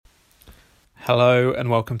Hello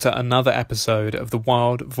and welcome to another episode of the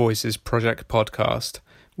Wild Voices Project podcast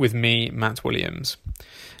with me, Matt Williams.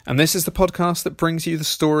 And this is the podcast that brings you the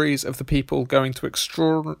stories of the people going to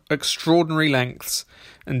extraordinary lengths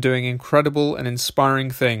and doing incredible and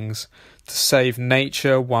inspiring things to save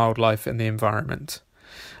nature, wildlife and the environment.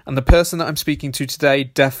 And the person that I'm speaking to today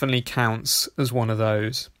definitely counts as one of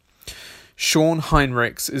those. Shawn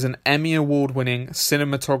Heinrichs is an Emmy Award-winning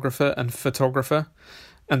cinematographer and photographer,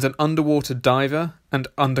 and an underwater diver and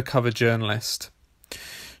undercover journalist.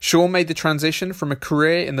 Shawn made the transition from a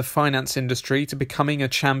career in the finance industry to becoming a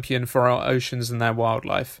champion for our oceans and their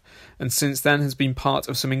wildlife, and since then has been part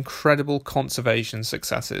of some incredible conservation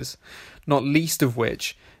successes, not least of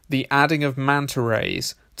which the adding of manta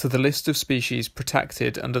rays to the list of species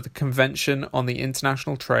protected under the Convention on the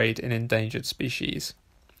International Trade in Endangered Species.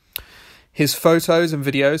 His photos and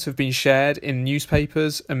videos have been shared in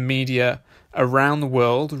newspapers and media around the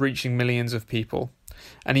world, reaching millions of people.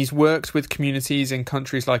 And he's worked with communities in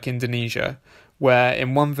countries like Indonesia, where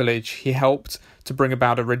in one village he helped to bring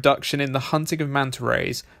about a reduction in the hunting of manta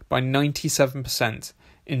rays by 97%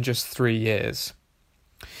 in just 3 years.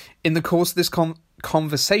 In the course of this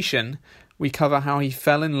conversation, we cover how he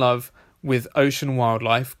fell in love with ocean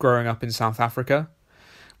wildlife growing up in South Africa.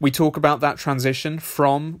 We talk about that transition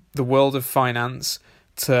from the world of finance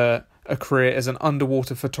to a career as an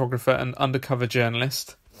underwater photographer and undercover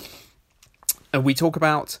journalist. And we talk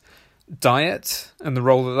about diet and the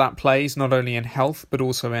role that that plays not only in health but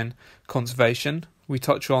also in conservation. We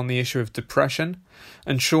touch on the issue of depression,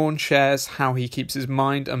 and Shawn shares how he keeps his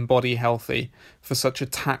mind and body healthy for such a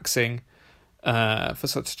taxing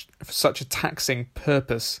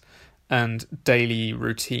purpose and daily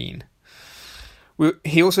routine.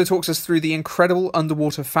 He also talks us through the incredible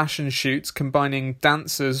underwater fashion shoots combining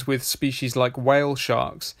dancers with species like whale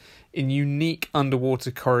sharks in unique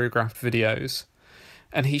underwater choreographed videos.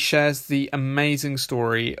 And he shares the amazing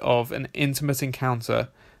story of an intimate encounter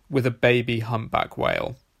with a baby humpback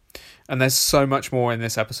whale. And there's so much more in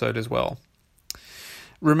this episode as well.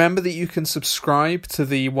 Remember that you can subscribe to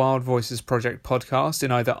the Wild Voices Project podcast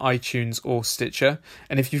in either iTunes or Stitcher,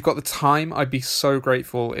 and if you've got the time, I'd be so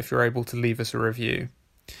grateful if you're able to leave us a review.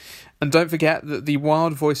 And don't forget that the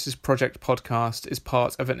Wild Voices Project podcast is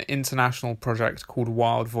part of an international project called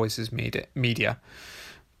Wild Voices Media,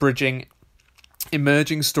 bridging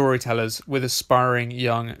emerging storytellers with aspiring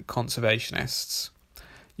young conservationists.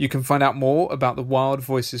 You can find out more about the Wild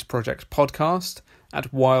Voices Project podcast at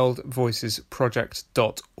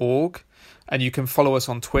wildvoicesproject.org, and you can follow us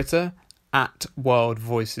on Twitter at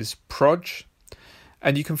wildvoicesproj,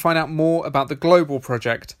 and you can find out more about the global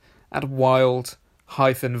project at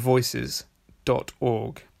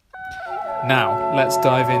wild-voices.org. Now, let's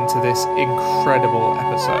dive into this incredible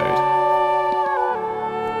episode.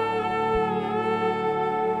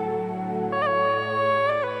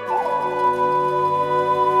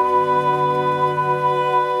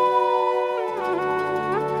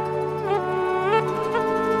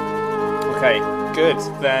 Okay, good.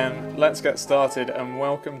 Then let's get started, and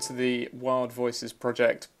welcome to the Wild Voices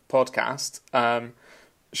Project podcast.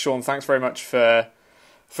 Shawn, thanks very much for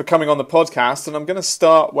coming on the podcast, and I'm going to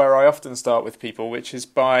start where I often start with people, which is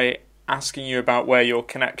by asking you about where your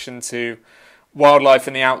connection to wildlife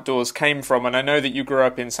and the outdoors came from. And I know that you grew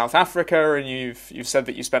up in South Africa, and you've said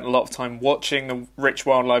that you spent a lot of time watching the rich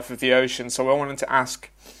wildlife of the ocean. So I wanted to ask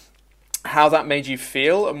how that made you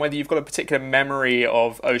feel, and whether you've got a particular memory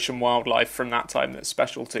of ocean wildlife from that time that's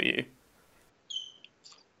special to you.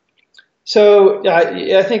 So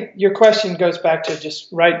I think your question goes back to just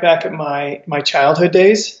right back at my childhood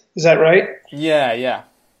days. Is that right? Yeah.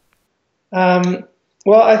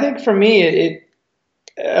 Well, I think for me,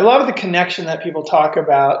 a lot of the connection that people talk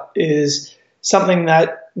about is something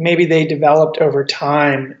that maybe they developed over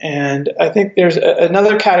time. And I think there's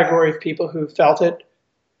another category of people who felt it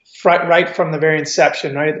right from the very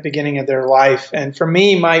inception, right at the beginning of their life. And for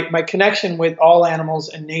me, my connection with all animals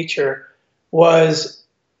and nature was,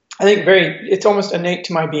 I think, it's almost innate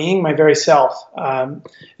to my being, my very self.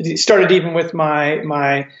 It started even with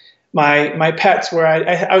my pets, where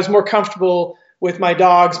I was more comfortable with my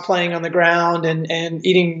dogs playing on the ground and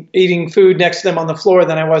eating food next to them on the floor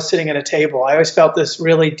than I was sitting at a table. I always felt this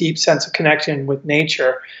really deep sense of connection with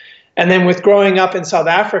nature. And then with growing up in South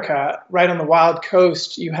Africa, right on the wild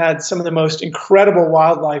coast, you had some of the most incredible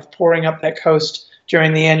wildlife pouring up that coast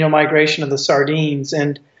during the annual migration of the sardines.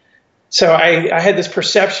 And so I had this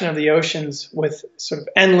perception of the oceans with sort of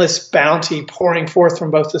endless bounty pouring forth from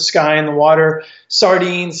both the sky and the water.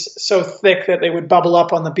 Sardines so thick that they would bubble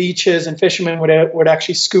up on the beaches, and fishermen would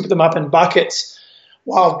actually scoop them up in buckets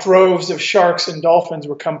while droves of sharks and dolphins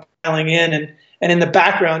were compiling in, and in the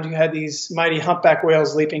background you had these mighty humpback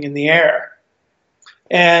whales leaping in the air.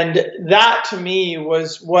 And that, to me,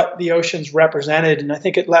 was what the oceans represented, and I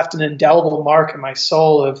think it left an indelible mark in my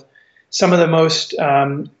soul of some of the most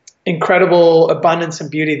incredible abundance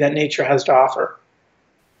and beauty that nature has to offer.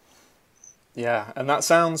 Yeah, and that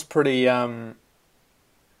sounds pretty,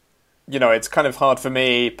 it's kind of hard for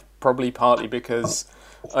me, probably partly because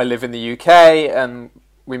I live in the UK and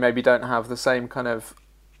we maybe don't have the same kind of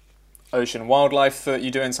ocean wildlife that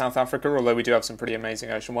you do in South Africa, although we do have some pretty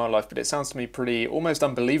amazing ocean wildlife. But it sounds to me pretty almost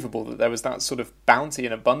unbelievable that there was that sort of bounty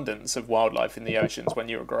and abundance of wildlife in the oceans when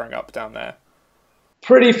you were growing up down there.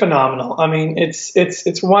 Pretty phenomenal. I mean,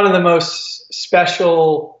 it's one of the most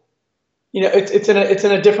special. It's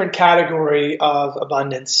in a different category of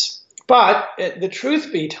abundance. But the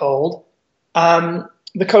truth be told,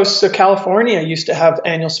 the coasts of California used to have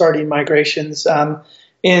annual sardine migrations.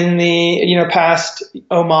 In the past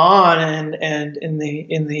Oman and in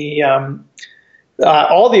the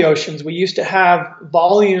all the oceans, we used to have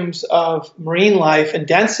volumes of marine life and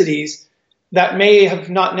densities that may have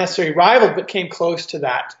not necessarily rivaled, but came close to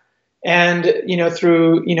that. And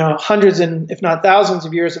through hundreds and if not thousands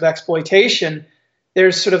of years of exploitation,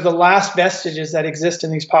 there's sort of the last vestiges that exist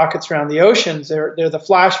in these pockets around the oceans. They're the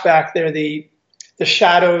flashback. They're the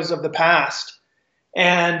shadows of the past.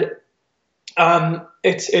 And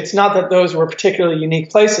it's not that those were particularly unique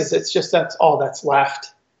places. It's just that's all that's left.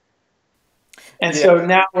 And so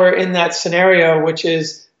now we're in that scenario, which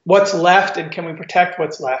is what's left and can we protect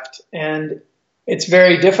what's left? And it's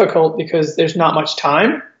very difficult because there's not much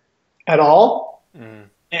time at all. Mm.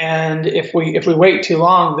 And if we wait too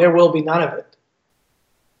long, there will be none of it.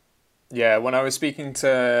 Yeah, when I was speaking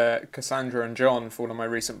to Cassandra and John for one of my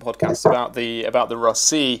recent podcasts about the Ross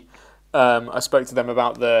Sea, I spoke to them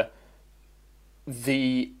about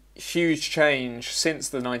the huge change since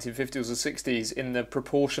the 1950s or 60s in the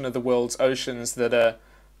proportion of the world's oceans that are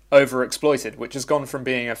overexploited, which has gone from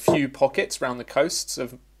being a few pockets around the coasts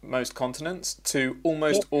of most continents to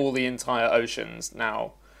almost all the entire oceans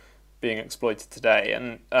now being exploited today.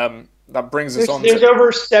 And that brings us on. There's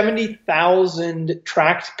over 70,000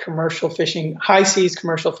 tracked commercial fishing, high seas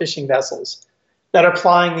commercial fishing vessels that are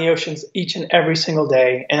plying the oceans each and every single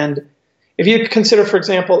day. And if you consider, for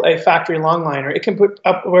example, a factory longliner, it can put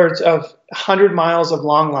upwards of 100 miles of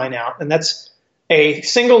long line out. And that's a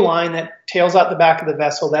single line that tails out the back of the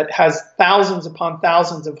vessel that has thousands upon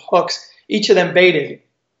thousands of hooks, each of them baited,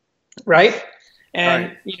 right?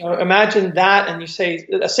 And imagine that, and you say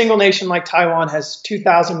a single nation like Taiwan has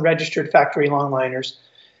 2,000 registered factory longliners,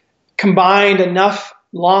 combined enough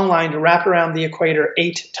long line to wrap around the equator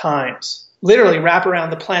 8 times, literally wrap around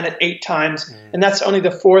the planet 8 times, and that's only the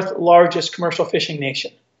 4th largest commercial fishing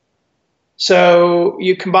nation. So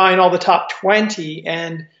you combine all the top 20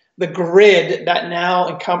 and the grid that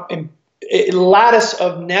now lattice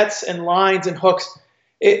of nets and lines and hooks.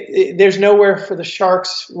 There's nowhere for the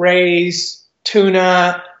sharks, rays,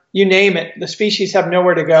 tuna, you name it. The species have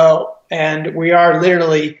nowhere to go, and we are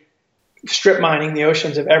literally strip mining the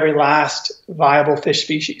oceans of every last viable fish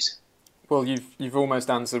species. Well, you've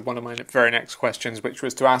almost answered one of my very next questions, which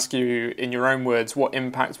was to ask you, in your own words, what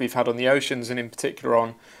impact we've had on the oceans, and in particular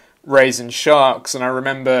on rays and sharks. And I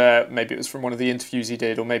remember, maybe it was from one of the interviews you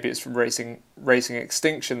did, or maybe it's from Racing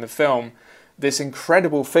Extinction, the film, this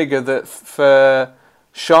incredible figure that for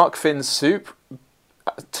shark fin soup,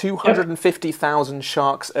 250,000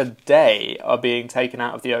 sharks a day are being taken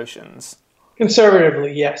out of the oceans.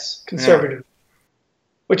 Conservatively, yes. Conservatively. Yeah.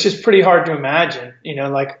 Which is pretty hard to imagine.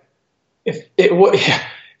 Like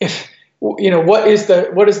what is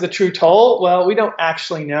the true toll? Well, we don't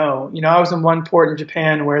actually know. I was in one port in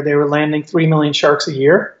Japan where they were landing 3 million sharks a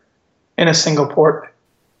year in a single port.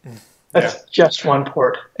 That's just one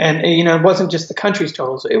port. And it wasn't just the country's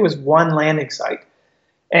totals. It was one landing site.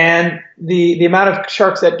 And the amount of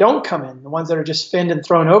sharks that don't come in, the ones that are just finned and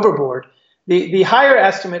thrown overboard, the higher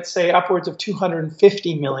estimates say upwards of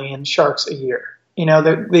 250 million sharks a year.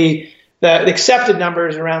 The accepted number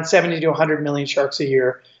is around 70 to 100 million sharks a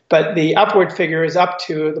year, but the upward figure is up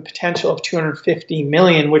to the potential of 250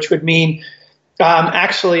 million, which would mean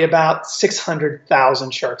actually about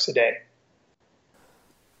 600,000 sharks a day.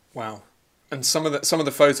 Wow. And some of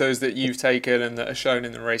the photos that you've taken and that are shown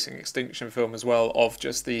in the Racing Extinction film as well of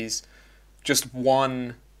just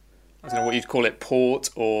one, I don't know what you'd call it, port,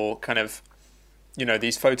 or kind of,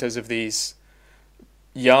 these photos of these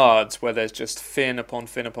yards where there's just fin upon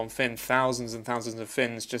fin upon fin, thousands and thousands of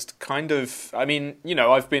fins, just kind of, I've been an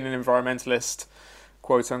environmentalist,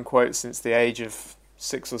 quote unquote, since the age of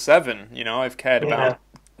 6 or 7. I've cared about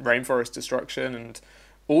rainforest destruction and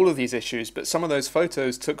all of these issues. But some of those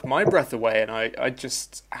photos took my breath away, and I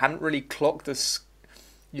just hadn't really clocked this.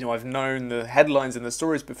 You know, I've known the headlines and the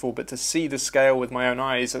stories before, but to see the scale with my own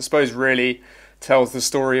eyes, I suppose, really tells the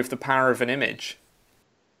story of the power of an image.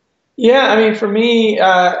 Yeah, I mean, for me,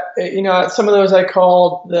 some of those I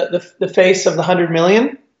called the face of the 100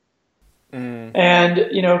 million. And,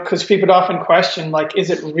 because people would often question, like, is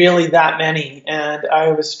it really that many? And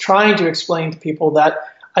I was trying to explain to people that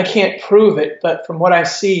I can't prove it, but from what I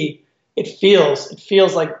see, it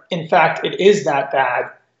feels like, in fact, it is that bad.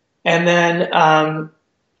 And then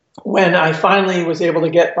when I finally was able to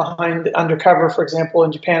get behind undercover, for example,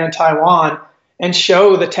 in Japan and Taiwan, and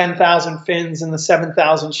show the 10,000 fins and the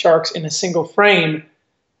 7,000 sharks in a single frame,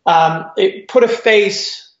 it put a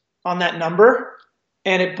face on that number,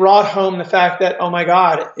 and it brought home the fact that, oh my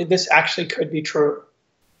God, this actually could be true.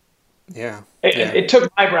 Yeah. It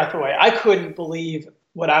took my breath away. I couldn't believe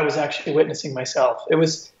what I was actually witnessing myself. It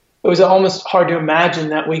was almost hard to imagine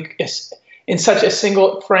that in such a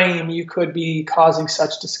single frame, you could be causing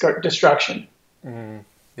such destruction.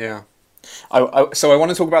 Yeah. So I want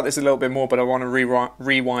to talk about this a little bit more, but I want to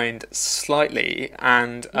rewind slightly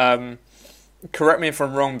and correct me if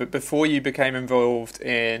I'm wrong, but before you became involved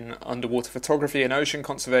in underwater photography and ocean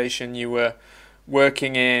conservation, you were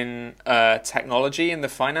working in technology in the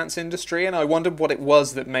finance industry, and I wondered what it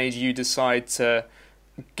was that made you decide to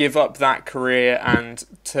give up that career and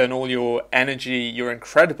turn all your energy, your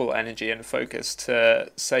incredible energy and focus,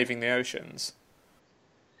 to saving the oceans.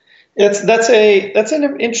 That's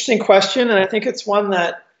an interesting question, and I think it's one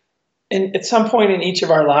that at some point in each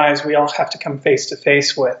of our lives we all have to come face to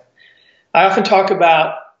face with. I often talk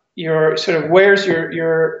about your sort of where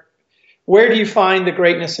do you find the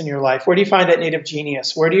greatness in your life? Where do you find that native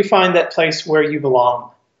genius? Where do you find that place where you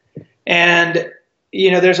belong? And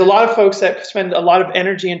there's a lot of folks that spend a lot of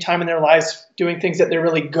energy and time in their lives doing things that they're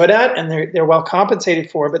really good at and they're well compensated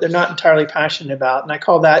for, but they're not entirely passionate about. And I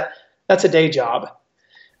call that's a day job.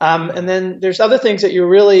 And then there's other things that you're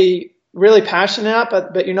really, really passionate at,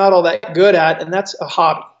 but you're not all that good at, and that's a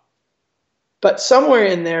hobby. But somewhere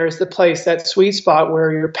in there is the place, that sweet spot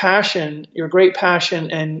where your passion, your great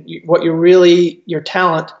passion, and what you're really, your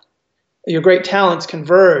talent, your great talents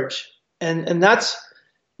converge, and that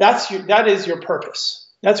is your purpose.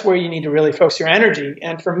 That's where you need to really focus your energy.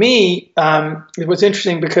 And for me, it was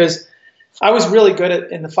interesting because I was really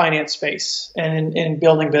good in the finance space and in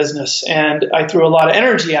building business, and I threw a lot of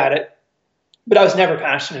energy at it, but I was never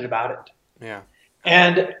passionate about it. Yeah.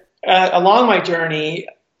 And along my journey,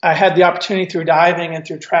 I had the opportunity through diving and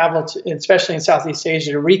through travel, especially in Southeast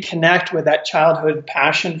Asia, to reconnect with that childhood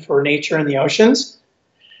passion for nature and the oceans.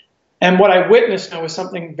 And what I witnessed was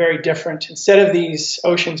something very different. Instead of these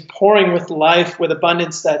oceans pouring with life, with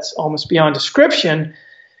abundance that's almost beyond description,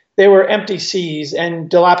 they were empty seas and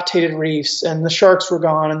dilapidated reefs, and the sharks were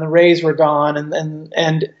gone and the rays were gone,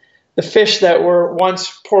 and the fish that were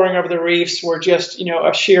once pouring over the reefs were just,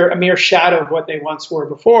 a mere shadow of what they once were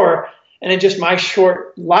before. And in just my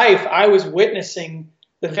short life, I was witnessing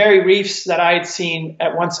the very reefs that I had seen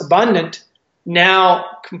at once abundant now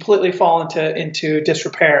completely fall into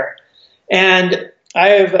disrepair. And I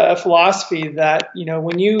have a philosophy that,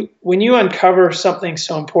 when you uncover something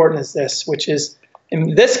so important as this, which is,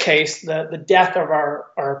 in this case, the death of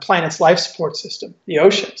our planet's life support system, the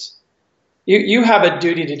oceans, you have a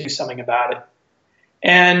duty to do something about it.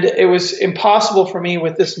 And it was impossible for me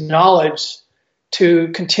with this knowledge to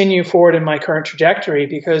continue forward in my current trajectory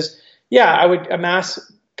because, I would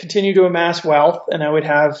continue to amass wealth, and I would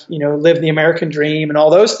have, live the American dream and all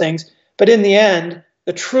those things. But in the end,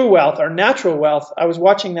 the true wealth, our natural wealth, I was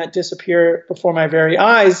watching that disappear before my very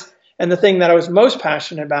eyes. And the thing that I was most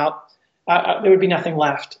passionate about, there would be nothing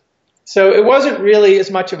left. So it wasn't really as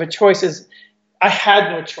much of a choice as I had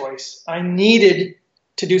no choice. I needed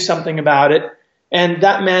to do something about it. And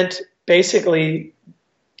that meant basically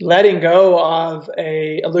letting go of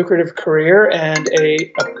a lucrative career and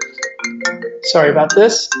sorry about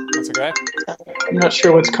this. That's okay. I'm not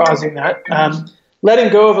sure what's causing that.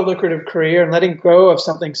 Letting go of a lucrative career and letting go of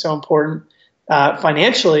something so important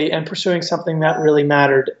financially and pursuing something that really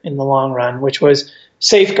mattered in the long run, which was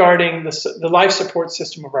safeguarding the life support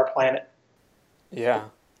system of our planet. Yeah.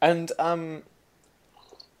 And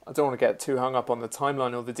I don't want to get too hung up on the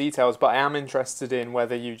timeline or the details, but I am interested in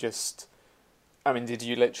whether you did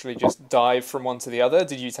you literally just dive from one to the other?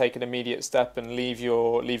 Did you take an immediate step and leave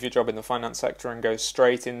your job in the finance sector and go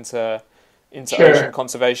straight into Sure. Ocean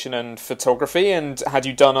conservation and photography? And had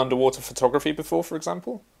you done underwater photography before, for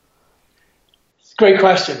example? Great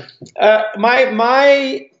question.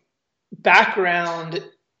 My background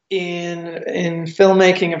in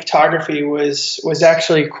filmmaking and photography was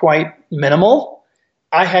actually quite minimal.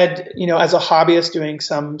 I had, as a hobbyist doing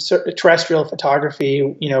some terrestrial photography,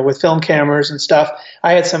 with film cameras and stuff,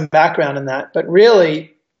 I had some background in that. But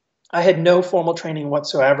really, I had no formal training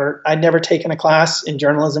whatsoever. I'd never taken a class in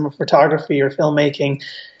journalism or photography or filmmaking.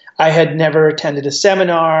 I had never attended a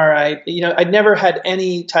seminar. I'd never had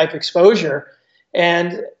any type of exposure.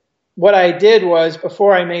 And what I did was,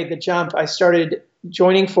 before I made the jump, I started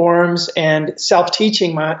joining forums and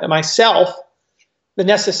self-teaching myself the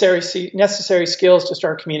necessary skills to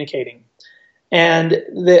start communicating. And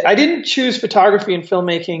I didn't choose photography and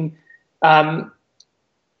filmmaking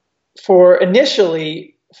for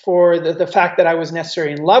the fact that I was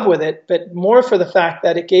necessarily in love with it, but more for the fact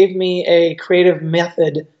that it gave me a creative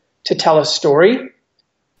method to tell a story.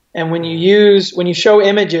 And when you show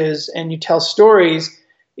images and you tell stories,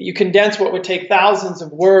 you condense what would take thousands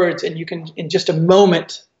of words, and you can, in just a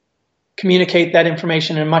moment, communicate that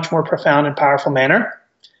information in a much more profound and powerful manner.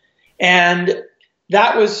 And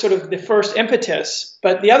that was sort of the first impetus.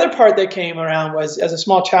 But the other part that came around was, as a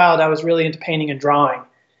small child, I was really into painting and drawing.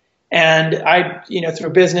 And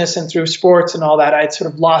through business and through sports and all that, I'd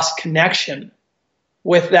sort of lost connection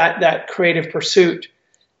with that creative pursuit.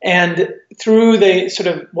 And through the sort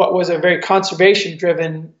of what was a very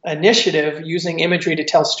conservation-driven initiative using imagery to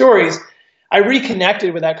tell stories, I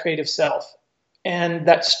reconnected with that creative self. And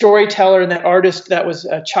that storyteller and that artist that was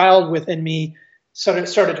a child within me sort of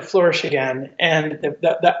started to flourish again. And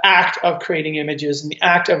the act of creating images and the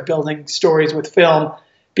act of building stories with film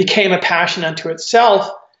became a passion unto itself.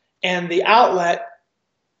 And the outlet,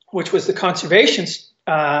 which was the conservation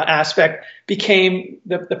aspect, became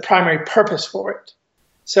the primary purpose for it.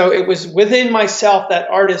 So it was within myself that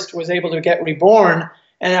artist was able to get reborn,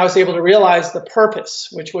 and I was able to realize the purpose,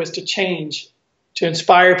 which was to change, to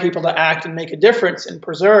inspire people to act and make a difference and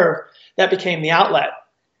preserve. That became the outlet.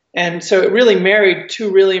 And so it really married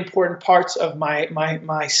two really important parts of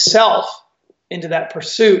myself into that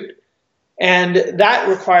pursuit. And that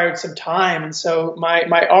required some time. And so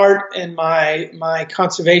my art and my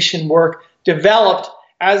conservation work developed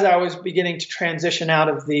as I was beginning to transition out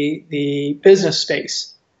of the business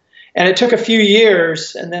space. And it took a few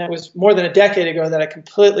years, and then it was more than a decade ago that I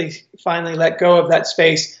completely finally let go of that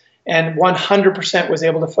space and 100% was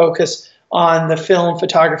able to focus on the film,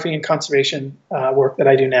 photography, and conservation work that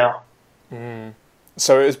I do now. Mm.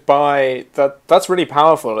 So it was by that's really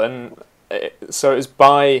powerful. And so it was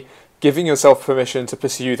by giving yourself permission to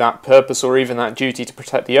pursue that purpose or even that duty to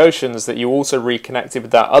protect the oceans that you also reconnected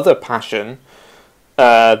with that other passion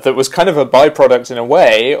that was kind of a byproduct in a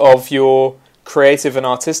way of your creative and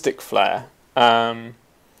artistic flair.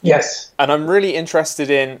 Yes. And I'm really interested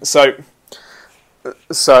in, so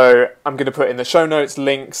I'm going to put in the show notes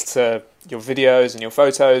links to your videos and your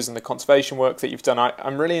photos and the conservation work that you've done.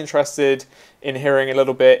 I'm really interested in hearing a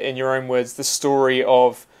little bit, in your own words, the story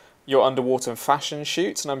of your underwater fashion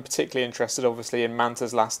shoots, and I'm particularly interested, obviously, in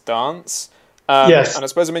Manta's Last Dance. Yes. And I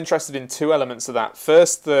suppose I'm interested in two elements of that.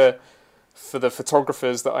 First, for the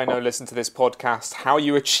photographers that I know listen to this podcast, how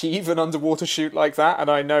you achieve an underwater shoot like that. And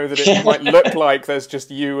I know that it might look like there's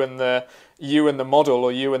just you and the model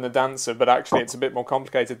or you and the dancer, but actually it's a bit more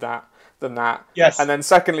complicated than that. Yes. And then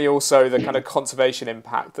secondly, also the kind of conservation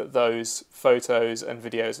impact that those photos and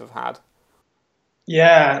videos have had.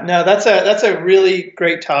 Yeah, no, that's a really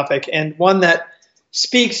great topic, and one that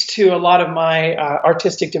speaks to a lot of my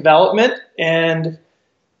artistic development and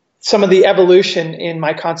some of the evolution in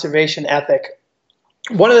my conservation ethic.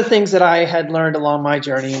 One of the things that I had learned along my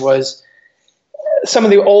journey was some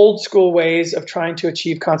of the old school ways of trying to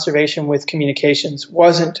achieve conservation with communications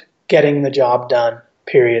wasn't getting the job done,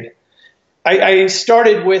 period. I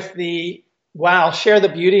started with share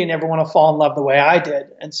the beauty and everyone will fall in love the way I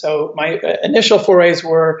did. And so my initial forays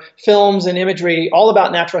were films and imagery all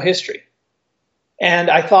about natural history.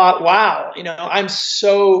 And I thought, wow, I'm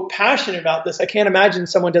so passionate about this. I can't imagine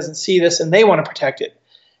someone doesn't see this and they want to protect it.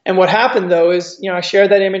 And what happened, though, is, I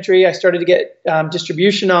shared that imagery. I started to get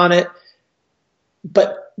distribution on it,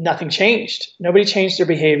 but nothing changed. Nobody changed their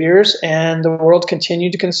behaviors, and the world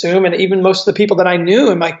continued to consume. And even most of the people that I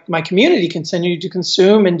knew in my community continued to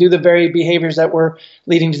consume and do the very behaviors that were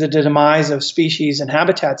leading to the demise of species and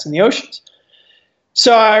habitats in the oceans.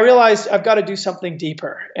 So I realized I've got to do something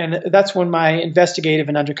deeper. And that's when my investigative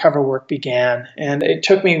and undercover work began. And it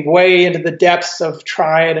took me way into the depths of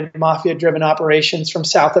triad and mafia-driven operations from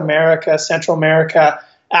South America, Central America,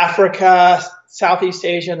 Africa, Southeast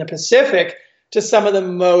Asia, and the Pacific to some of the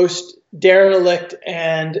most derelict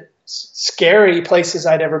and scary places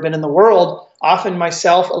I'd ever been in the world, often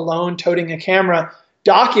myself alone toting a camera,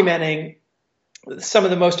 documenting some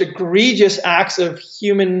of the most egregious acts of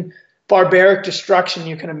human barbaric destruction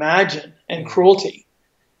you can imagine, and cruelty.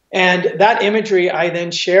 And that imagery I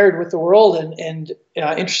then shared with the world, and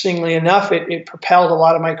interestingly enough, it propelled a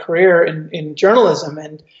lot of my career in journalism,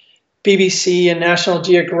 and BBC and National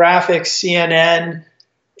Geographic, CNN,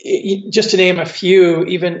 just to name a few,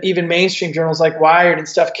 even mainstream journals like Wired and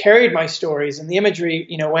stuff carried my stories, and the imagery,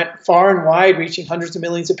 went far and wide, reaching hundreds of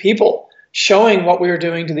millions of people, showing what we were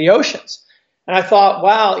doing to the oceans. And I thought,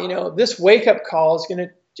 wow, this wake-up call is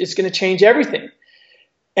going to change everything.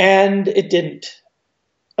 And it didn't.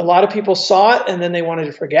 A lot of people saw it and then they wanted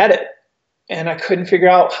to forget it. And I couldn't figure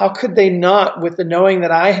out, how could they not, with the knowing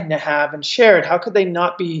that I have and shared, how could they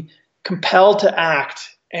not be compelled to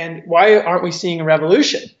act? And why aren't we seeing a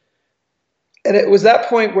revolution? And it was that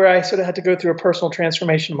point where I sort of had to go through a personal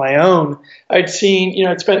transformation of my own. I'd seen,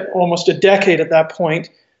 I'd spent almost a decade at that point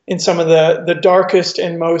in some of the darkest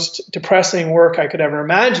and most depressing work I could ever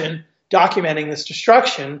imagine, documenting this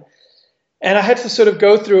destruction. And I had to sort of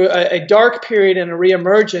go through a dark period and a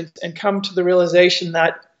reemergence and come to the realization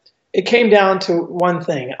that it came down to one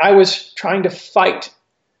thing. I was trying to fight.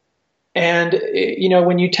 And,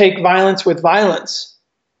 when you take violence with violence,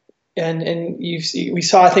 and we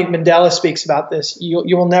saw, I think Mandela speaks about this,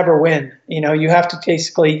 you will never win. You have to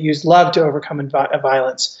basically use love to overcome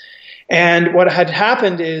violence. And what had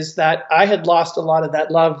happened is that I had lost a lot of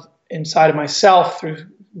that love inside of myself through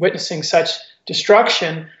witnessing such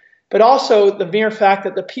destruction, but also the mere fact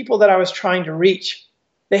that the people that I was trying to reach,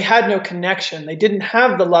 they had no connection. They didn't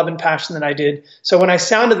have the love and passion that I did. So when I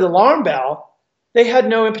sounded the alarm bell, they had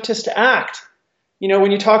no impetus to act.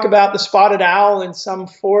 When you talk about the spotted owl in some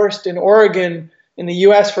forest in Oregon, in the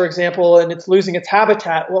US, for example, and it's losing its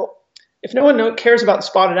habitat, well, if no one cares about the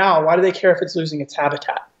spotted owl, why do they care if it's losing its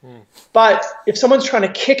habitat? But if someone's trying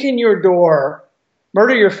to kick in your door,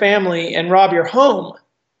 murder your family, and rob your home,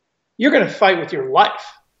 you're going to fight with your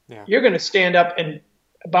life. Yeah. You're going to stand up and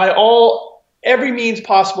by every means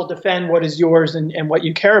possible defend what is yours and what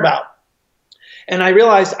you care about. And I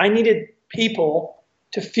realized I needed people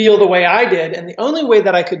to feel the way I did, and the only way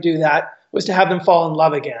that I could do that was to have them fall in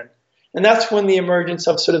love again. And that's when the emergence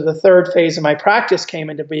of sort of the third phase of my practice came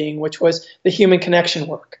into being, which was the human connection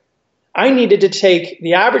work. I needed to take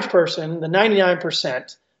the average person, the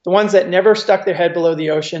 99%, the ones that never stuck their head below the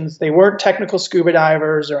oceans, they weren't technical scuba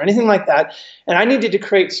divers or anything like that, and I needed to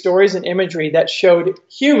create stories and imagery that showed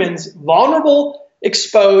humans vulnerable,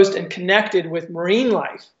 exposed, and connected with marine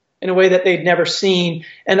life in a way that they'd never seen,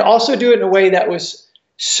 and also do it in a way that was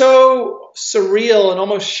so surreal and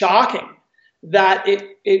almost shocking that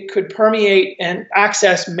it could permeate and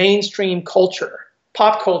access mainstream culture,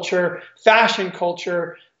 pop culture, fashion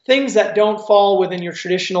culture, things that don't fall within your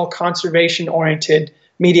traditional conservation-oriented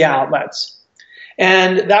media outlets.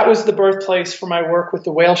 And that was the birthplace for my work with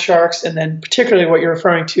the whale sharks, and then particularly what you're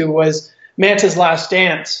referring to was Manta's Last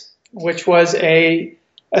Dance, which was a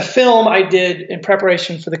film I did in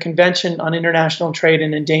preparation for the Convention on International Trade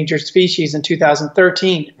in Endangered Species in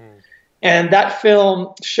 2013. And that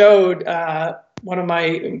film showed one of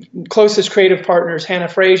my closest creative partners, Hannah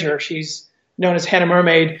Fraser. She's known as Hannah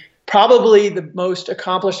Mermaid, probably the most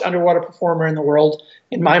accomplished underwater performer in the world.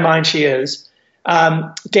 In my mind, she is.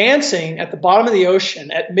 Dancing at the bottom of the ocean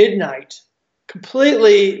at midnight,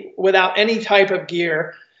 completely without any type of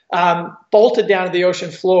gear, bolted down to the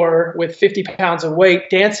ocean floor with 50 pounds of weight,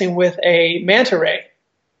 dancing with a manta ray.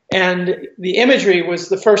 And the imagery was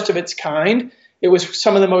the first of its kind. It was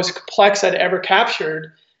some of the most complex I'd ever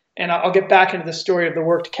captured. And I'll get back into the story of the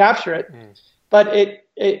work to capture it. But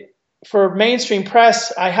for mainstream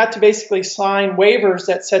press, I had to basically sign waivers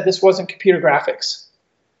that said this wasn't computer graphics.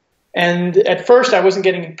 And at first I wasn't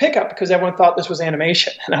getting a pickup because everyone thought this was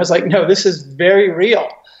animation. And I was like, no, this is very real.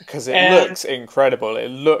 Because it looks incredible. It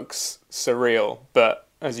looks surreal. But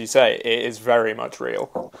as you say, it is very much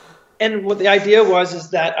real. And what the idea was is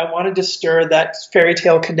that I wanted to stir that fairy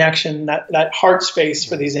tale connection, that heart space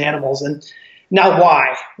for these animals. And now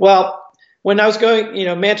why? Well, when I was going,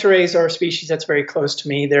 manta rays are a species that's very close to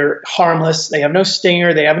me. They're harmless. They have no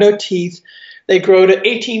stinger. They have no teeth. They grow to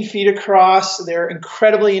 18 feet across. They're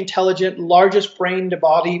incredibly intelligent, largest brain to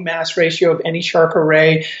body mass ratio of any shark or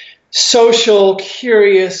ray, social,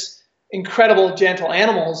 curious, incredible, gentle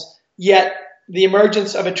animals. Yet the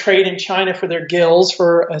emergence of a trade in China for their gills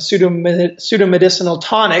for a pseudomedicinal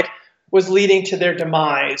tonic was leading to their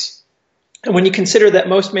demise. And when you consider that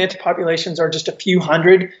most manta populations are just a few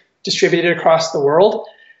hundred distributed across the world,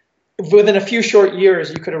 within a few short years,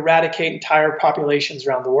 you could eradicate entire populations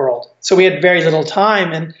around the world. So we had very little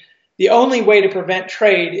time. And the only way to prevent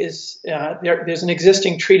trade is there's an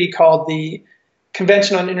existing treaty called the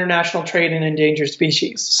Convention on International Trade in Endangered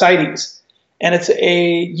Species, CITES. And it's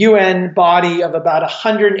a UN body of about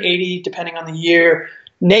 180, depending on the year,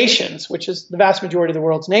 nations, which is the vast majority of the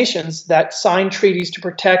world's nations, that sign treaties to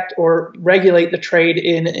protect or regulate the trade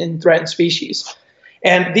in threatened species.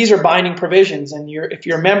 And these are binding provisions. And if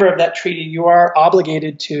you're a member of that treaty, you are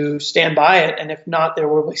obligated to stand by it. And if not, there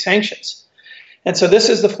will be sanctions. And so this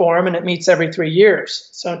is the forum, and it meets every 3 years.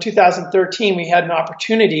 So in 2013, we had an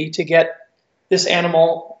opportunity to get this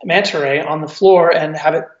animal, manta ray, on the floor and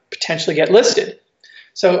have it potentially get listed.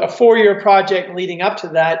 So a 4-year project leading up to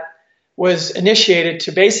that was initiated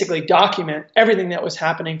to basically document everything that was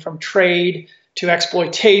happening, from trade to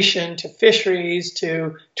exploitation to fisheries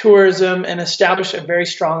to tourism, and establish a very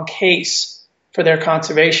strong case for their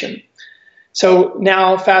conservation. So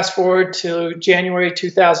now fast forward to January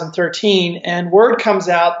 2013, and word comes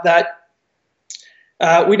out that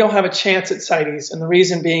we don't have a chance at CITES. And the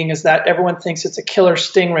reason being is that everyone thinks it's a killer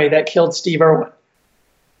stingray that killed Steve Irwin.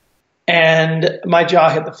 And my jaw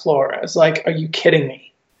hit the floor. I was like, are you kidding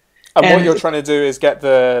me? And what you're trying to do is get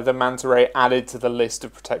the manta ray added to the list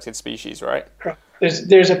of protected species, right?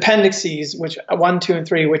 There's appendices, which 1, 2, and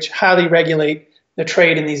 3, which highly regulate the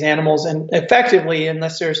trade in these animals. And effectively,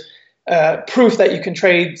 unless there's proof that you can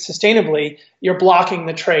trade sustainably, you're blocking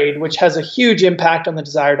the trade, which has a huge impact on the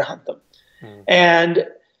desire to hunt them. And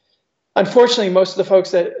unfortunately, most of the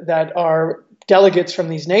folks that are delegates from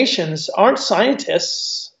these nations aren't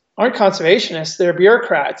scientists, aren't conservationists. They're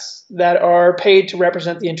bureaucrats that are paid to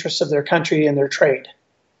represent the interests of their country and their trade.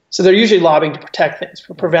 So they're usually lobbying to protect things,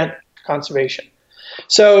 to prevent conservation.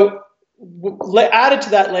 So added to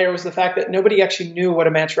that layer was the fact that nobody actually knew what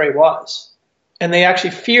a manta ray was. And they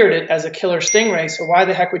actually feared it as a killer stingray, so why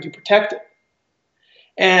the heck would you protect it?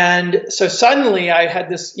 And so suddenly I had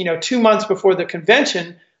this, 2 months before the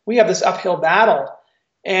convention, we have this uphill battle.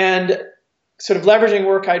 And sort of leveraging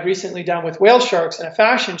work I'd recently done with whale sharks in a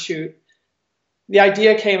fashion shoot, the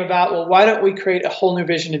idea came about, well, why don't we create a whole new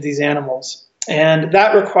vision of these animals? And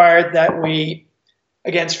that required that we,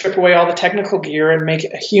 again, strip away all the technical gear and make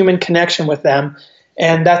a human connection with them.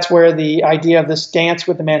 And that's where the idea of this dance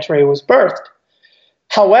with the manta ray was birthed.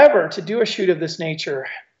 However, to do a shoot of this nature,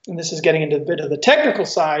 and this is getting into a bit of the technical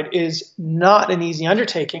side, is not an easy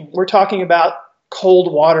undertaking. We're talking about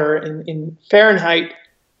cold water in Fahrenheit,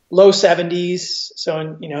 low 70s. So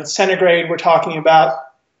in centigrade, we're talking about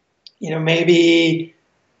maybe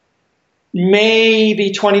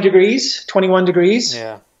 20 degrees, 21 degrees.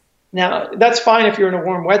 Yeah. Now that's fine if you're in a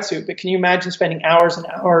warm wetsuit, but can you imagine spending hours and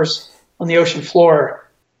hours on the ocean floor,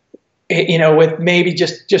 with maybe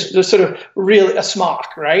just sort of really a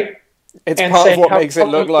smock, right? It's part of what makes it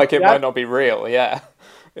look like it might not be real. Yeah,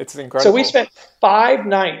 it's incredible. So we spent 5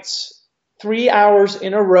 nights, 3 hours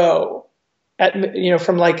in a row,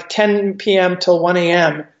 from like 10 p.m. till 1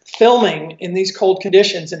 a.m. filming in these cold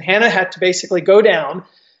conditions. And Hannah had to basically go down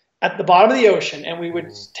at the bottom of the ocean, and we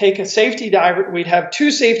would take a safety diver. We'd have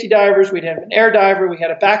 2 safety divers. We'd have an air diver. We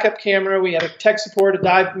had a backup camera. We had a tech support, a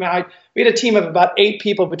dive guide. We had a team of about 8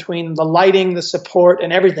 people between the lighting, the support,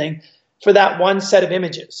 and everything for that one set of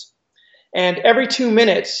images. And every 2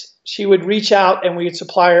 minutes, she would reach out and we would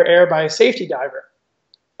supply her air by a safety diver.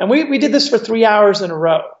 And we did this for 3 hours in a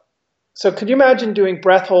row. So could you imagine doing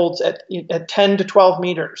breath holds at 10 to 12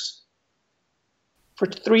 meters for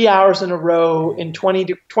 3 hours in a row in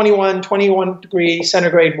 21 degree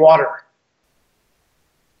centigrade water?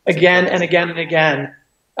 Again and again and again.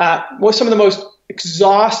 Was some of the most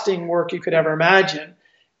exhausting work you could ever imagine.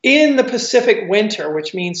 In the Pacific winter,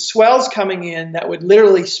 which means swells coming in that would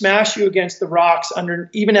literally smash you against the rocks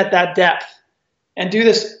even at that depth, and do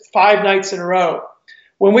this 5 nights in a row.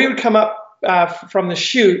 When we would come up from the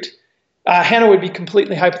chute, Hannah would be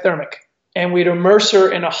completely hypothermic, and we'd immerse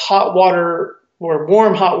her in a hot water or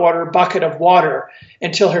warm hot water bucket of water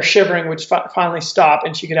until her shivering would finally stop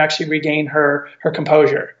and she could actually regain her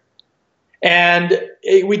composure. And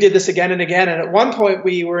we did this again and again. And at one point,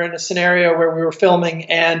 we were in a scenario where we were filming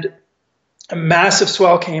and a massive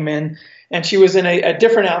swell came in, and she was in a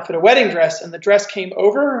different outfit, a wedding dress, and the dress came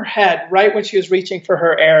over her head right when she was reaching for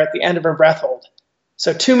her air at the end of her breath hold.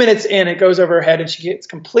 So 2 minutes in, it goes over her head, and she gets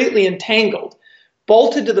completely entangled,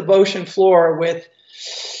 bolted to the ocean floor with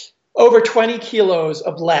over 20 kilos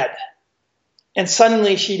of lead. And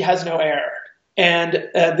suddenly she has no air. And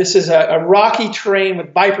this is a rocky terrain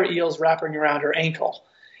with viper eels wrapping around her ankle.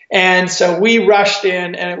 And so we rushed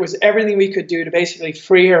in, and it was everything we could do to basically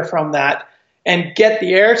free her from that and get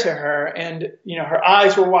the air to her. And, her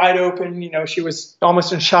eyes were wide open. She was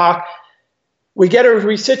almost in shock. We get her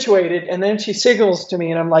resituated, and then she signals to me,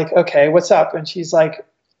 and I'm like, okay, what's up? And she's like,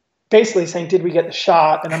 basically saying, did we get the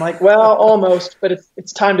shot? And I'm like, well, almost, but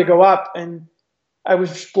it's time to go up. And I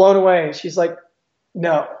was blown away. She's like,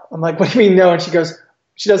 no. I'm like, what do you mean no? And she goes,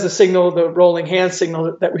 she does the signal, the rolling hand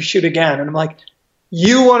signal that we shoot again. And I'm like,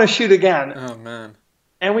 you want to shoot again? Oh, man.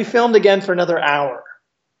 And we filmed again for another hour.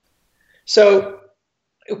 So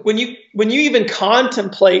when you even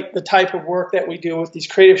contemplate the type of work that we do with these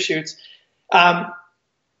creative shoots, I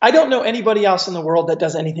don't know anybody else in the world that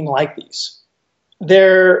does anything like these.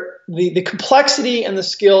 The complexity and the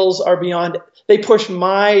skills are beyond. They push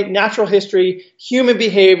my natural history, human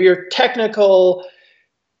behavior, technical,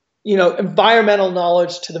 environmental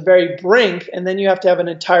knowledge to the very brink, and then you have to have an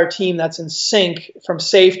entire team that's in sync, from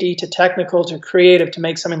safety to technical to creative, to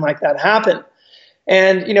make something like that happen.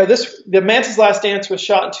 And the Manta's Last Dance was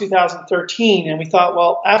shot in 2013, and we thought,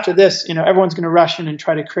 well, after this, everyone's going to rush in and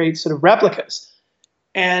try to create sort of replicas,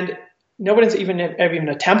 and nobody's ever even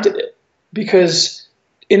attempted it, because,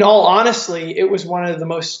 in all honesty, it was one of the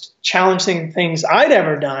most challenging things I'd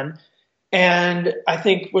ever done. And I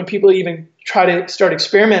think when people even try to start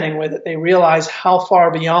experimenting with it, they realize how far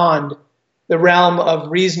beyond the realm of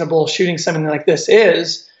reasonable shooting something like this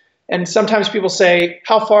is. And sometimes people say,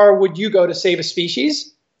 how far would you go to save a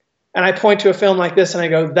species? And I point to a film like this and I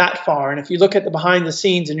go, that far. And if you look at the behind the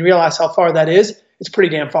scenes and you realize how far that is, it's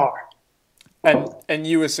pretty damn far. And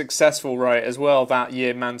you were successful, right, as well. That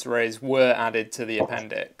year, manta rays were added to the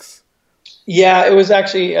appendix. Yeah, it was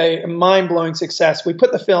actually a mind-blowing success. We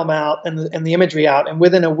put the film out and the imagery out, and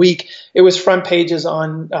within a week, it was front pages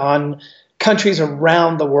on countries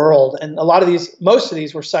around the world. And most of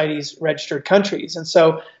these were CITES registered countries. And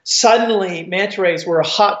so suddenly, manta rays were a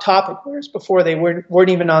hot topic, whereas before they weren't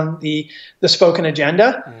even on the spoken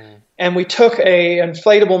agenda. Mm. And we took a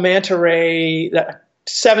inflatable manta ray, that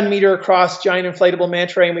 7-meter across giant inflatable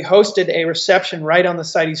manta ray, and we hosted a reception right on the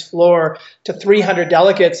CITES floor to 300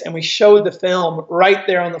 delegates, and we showed the film right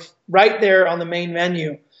there on the main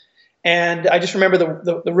menu. And I just remember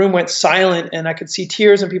the room went silent, and I could see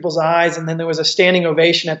tears in people's eyes, and then there was a standing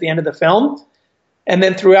ovation at the end of the film. And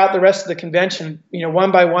then throughout the rest of the convention,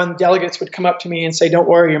 one by one, delegates would come up to me and say, "Don't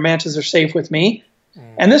worry, your mantas are safe with me."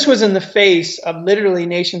 And this was in the face of literally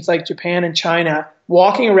nations like Japan and China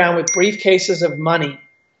walking around with briefcases of money,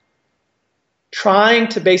 trying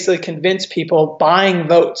to basically convince people, buying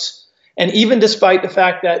votes. And even despite the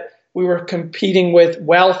fact that we were competing with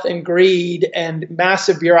wealth and greed and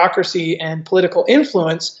massive bureaucracy and political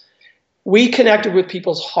influence, we connected with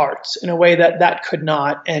people's hearts in a way that could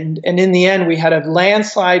not. And in the end, we had a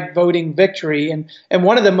landslide voting victory, and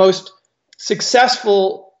one of the most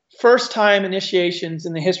successful first-time initiations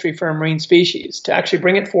in the history for a marine species, to actually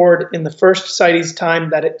bring it forward in the first CITES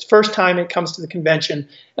time, first time it comes to the convention,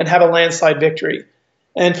 and have a landslide victory.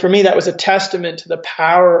 And for me, that was a testament to the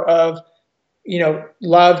power of,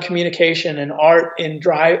 love, communication, and art in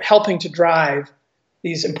helping to drive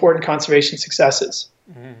these important conservation successes.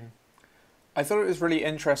 Mm. I thought it was really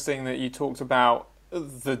interesting that you talked about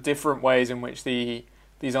the different ways in which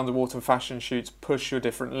these underwater fashion shoots push your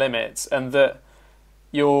different limits, and that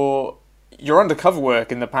your undercover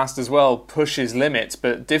work in the past as well pushes limits,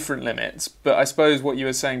 but different limits. But I suppose what you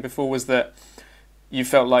were saying before was that you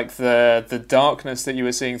felt like the darkness that you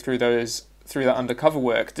were seeing through that undercover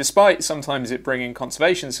work, despite sometimes it bringing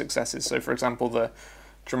conservation successes. So, for example, the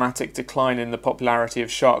dramatic decline in the popularity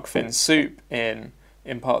of shark fin soup in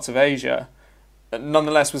parts of Asia,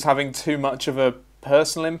 nonetheless was having too much of a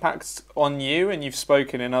personal impact on you. And you've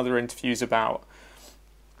spoken in other interviews about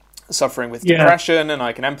suffering with depression, and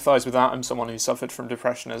I can empathize with that. I'm someone who suffered from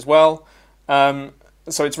depression as well.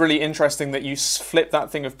 So it's really interesting that you flip that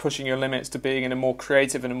thing of pushing your limits to being in a more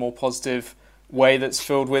creative and a more positive way that's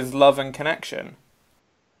filled with love and connection.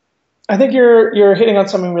 I think you're hitting on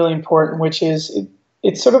something really important, which is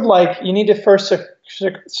it's sort of like you need to first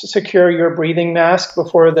secure your breathing mask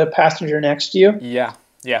before the passenger next to you. Yeah.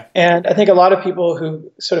 Yeah. And I think a lot of people who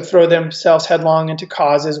sort of throw themselves headlong into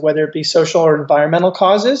causes, whether it be social or environmental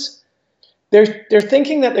causes, they're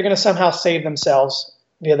thinking that they're going to somehow save themselves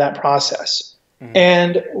via that process. Mm-hmm.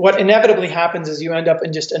 And what inevitably happens is you end up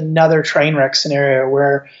in just another train wreck scenario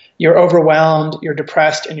where you're overwhelmed, you're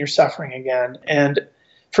depressed, and you're suffering again. And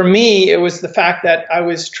for me, it was the fact that I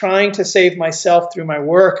was trying to save myself through my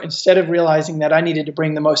work instead of realizing that I needed to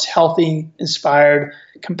bring the most healthy, inspired,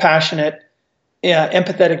 compassionate,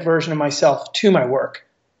 empathetic version of myself to my work.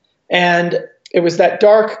 And it was that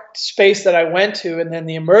dark space that I went to, and then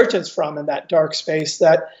the emergence from in that dark space,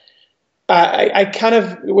 that I kind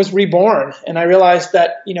of was reborn. And I realized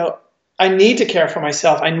that, I need to care for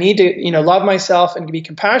myself. I need to, love myself and be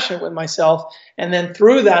compassionate with myself. And then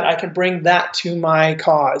through that, I can bring that to my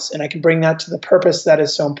cause, and I can bring that to the purpose that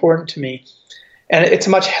is so important to me. And it's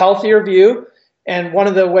a much healthier view. And one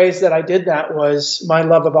of the ways that I did that was my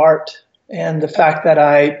love of art, and the fact that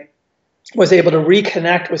I was able to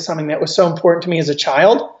reconnect with something that was so important to me as a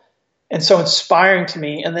child and so inspiring to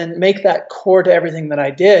me, and then make that core to everything that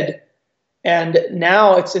I did. And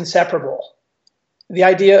now it's inseparable. The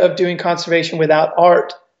idea of doing conservation without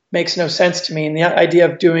art makes no sense to me. And the idea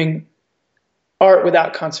of doing art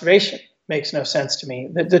without conservation makes no sense to me.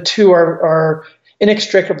 The two are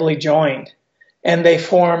inextricably joined, and they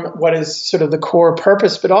form what is sort of the core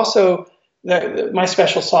purpose, but also my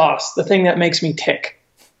special sauce, the thing that makes me tick.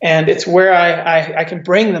 And it's where I can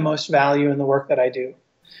bring the most value in the work that I do.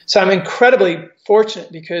 So I'm incredibly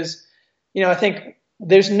fortunate because, I think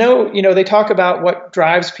there's no, they talk about what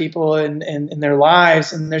drives people in their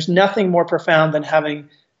lives, and there's nothing more profound than having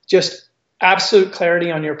just absolute clarity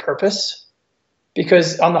on your purpose.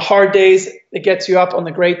 Because on the hard days, it gets you up. On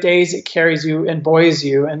the great days, it carries you and buoys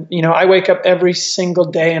you. And, I wake up every single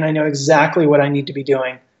day and I know exactly what I need to be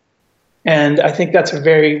doing. And I think that's a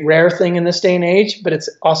very rare thing in this day and age, but it's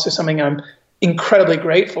also something I'm incredibly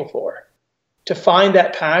grateful for. To find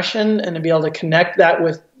that passion and to be able to connect that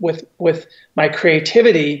with my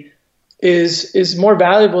creativity is more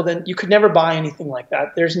valuable than you could never buy anything like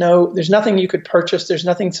that. There's nothing you could purchase. There's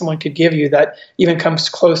nothing someone could give you that even comes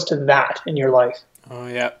close to that in your life. Oh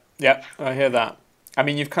yeah, I hear that. I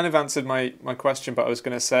mean, you've kind of answered my question, but I was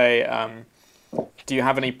going to say, do you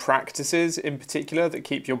have any practices in particular that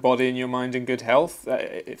keep your body and your mind in good health?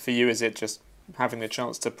 For you, is it just having the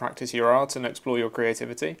chance to practice your art and explore your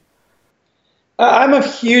creativity? I'm a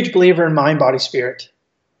huge believer in mind, body, spirit,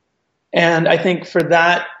 and I think for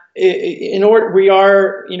that, in order,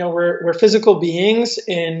 we're physical beings,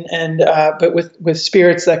 but with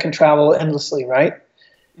spirits that can travel endlessly, right?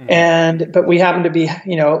 Mm. But we happen to be,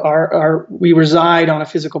 we reside on a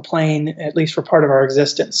physical plane, at least for part of our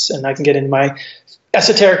existence, and I can get into my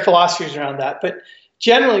esoteric philosophies around that. But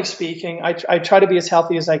generally speaking, I try to be as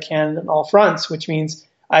healthy as I can on all fronts, which means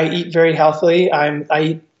I eat very healthily. I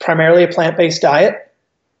eat primarily a plant-based diet.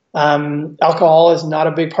 Alcohol is not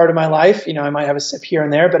a big part of my life. I might have a sip here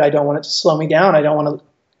and there, but I don't want it to slow me down. I don't want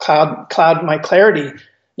to cloud my clarity.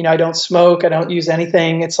 I don't smoke. I don't use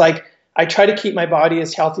anything. It's like I try to keep my body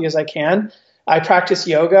as healthy as I can. I practice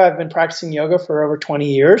yoga. I've been practicing yoga for over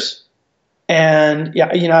 20 years. And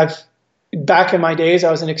back in my days,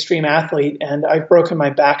 I was an extreme athlete, and I've broken my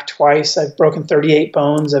back twice. I've broken 38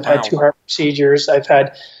 bones. I've had 2 heart procedures. I've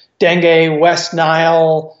had dengue, West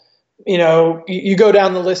Nile. You go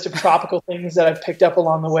down the list of tropical things that I've picked up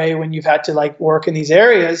along the way when you've had to work in these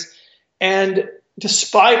areas. And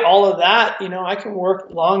despite all of that, I can work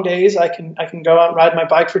long days. I can go out and ride my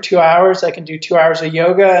bike for 2 hours. I can do 2 hours of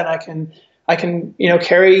yoga, and I can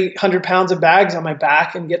carry 100 pounds of bags on my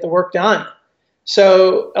back and get the work done.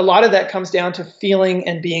 So a lot of that comes down to feeling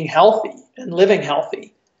and being healthy and living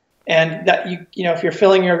healthy. And that if you're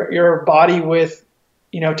filling your body with,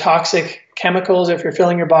 toxic chemicals, if you're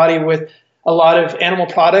filling your body with a lot of animal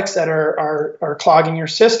products that are clogging your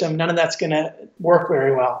system, none of that's going to work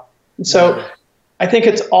very well. And so I think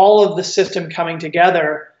it's all of the system coming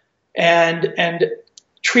together and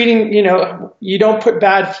treating, you don't put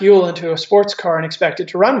bad fuel into a sports car and expect it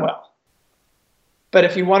to run well. But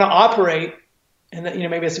if you want to operate, and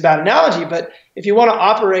maybe it's a bad analogy, but if you want to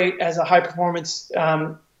operate as a high performance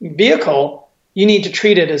vehicle, you need to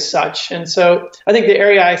treat it as such. And so I think the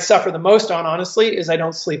area I suffer the most on, honestly, is I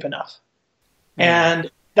don't sleep enough. Mm.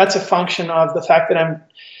 And that's a function of the fact that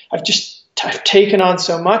I've taken on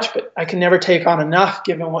so much, but I can never take on enough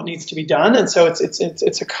given what needs to be done. And so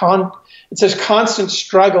it's a constant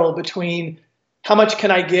struggle between how much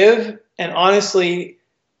can I give and honestly,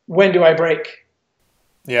 when do I break?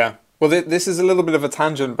 Yeah. Well, this is a little bit of a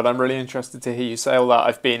tangent, but I'm really interested to hear you say all that.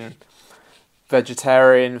 I've been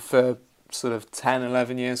vegetarian for sort of 10,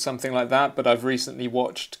 11 years, something like that, but I've recently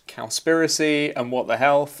watched Cowspiracy and What the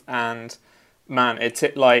Health, and man, it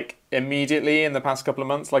tipped immediately in the past couple of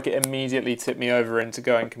months, it immediately tipped me over into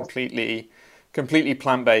going completely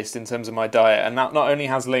plant-based in terms of my diet. And that not only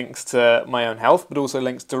has links to my own health, but also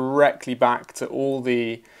links directly back to all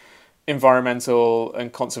the environmental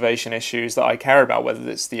and conservation issues that I care about, whether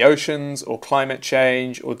it's the oceans or climate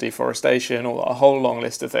change or deforestation or a whole long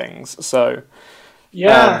list of things. So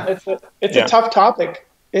it's a tough topic.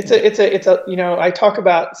 It's a I talk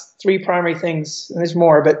about 3 primary things, and there's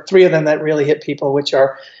more, but 3 of them that really hit people,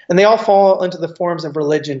 and they all fall into the forms of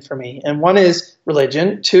religion for me. And 1 is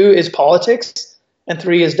religion, 2 is politics, and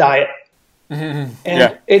 3 is diet. Mm-hmm.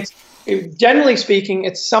 And Generally speaking,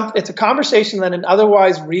 it's a conversation that an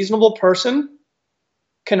otherwise reasonable person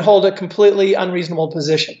can hold a completely unreasonable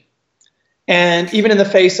position, and even in the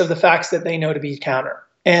face of the facts that they know to be counter.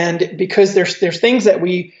 And because there's things that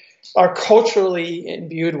we are culturally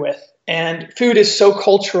imbued with, and food is so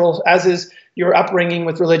cultural, as is your upbringing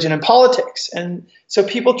with religion and politics. And so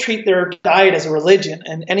people treat their diet as a religion,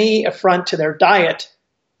 and any affront to their diet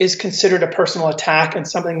is considered a personal attack and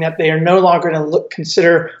something that they are no longer going to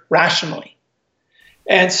consider rationally.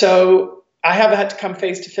 And so I have had to come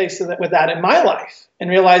face to face with that in my life and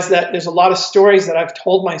realize that there's a lot of stories that I've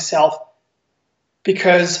told myself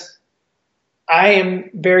because I am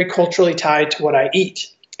very culturally tied to what I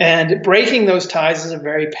eat. And breaking those ties is a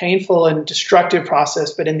very painful and destructive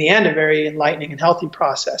process, but in the end, a very enlightening and healthy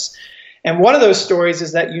process. And one of those stories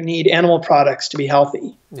is that you need animal products to be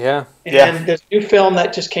healthy. Yeah. And there's a new film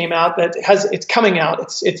that just came out it's coming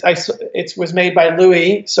out. It was made by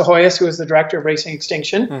Louis Sahoyas, who is the director of Racing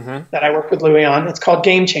Extinction, that I worked with Louis on. It's called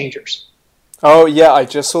Game Changers. Oh, yeah. I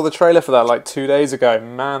just saw the trailer for that like 2 days ago.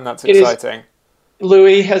 Man, that's exciting.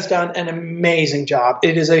 Louis has done an amazing job.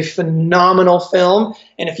 It is a phenomenal film.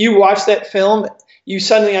 And if you watch that film, you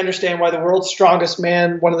suddenly understand why the world's strongest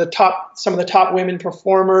man, some of the top women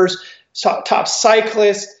performers, top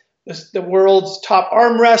cyclists, the world's top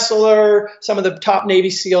arm wrestler, some of the top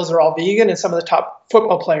Navy SEALs are all vegan, and some of the top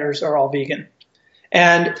football players are all vegan.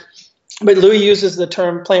 But Louis uses the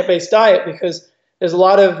term plant-based diet because there's a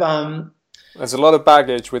lot of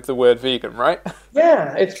baggage with the word vegan, right?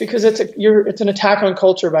 Yeah, it's because it's an attack on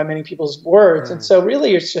culture by many people's words, and so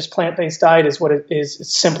really it's just plant-based diet is what it is. It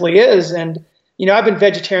simply is, and I've been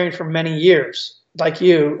vegetarian for many years, like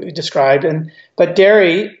you described, but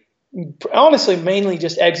dairy, honestly, mainly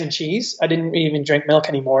just eggs and cheese. I didn't even drink milk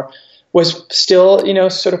anymore. Was still,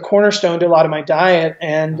 sort of cornerstone to a lot of my diet,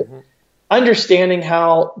 and understanding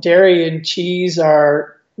how dairy and cheese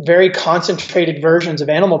are very concentrated versions of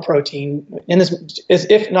animal protein,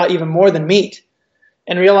 if not even more than meat,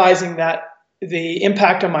 and realizing that the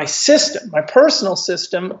impact on my system, my personal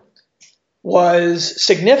system, was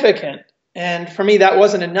significant. And for me, that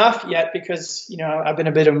wasn't enough yet because, I have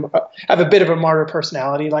a bit of a martyr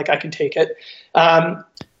personality, like I can take it. But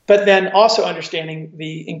then also understanding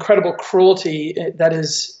the incredible cruelty that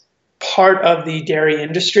is part of the dairy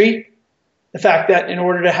industry. The fact that in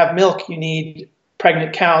order to have milk, you need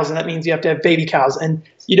pregnant cows, and that means you have to have baby cows, and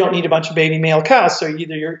you don't need a bunch of baby male cows. So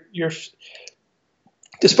either you're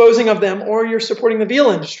disposing of them, or you're supporting the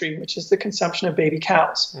veal industry, which is the consumption of baby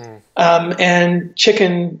cows. And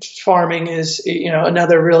chicken farming is,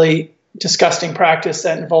 another really disgusting practice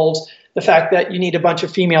that involves the fact that you need a bunch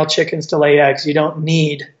of female chickens to lay eggs. You don't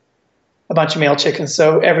need a bunch of male chickens.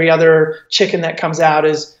 So every other chicken that comes out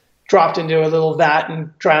is dropped into a little vat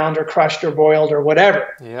and drowned or crushed or boiled or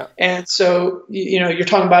whatever. Yeah. And so, you're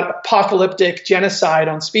talking about apocalyptic genocide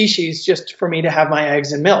on species just for me to have my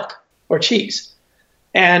eggs and milk or cheese.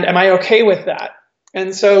 And am I okay with that?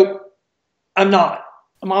 And so I'm not.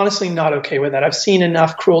 I'm honestly not okay with that. I've seen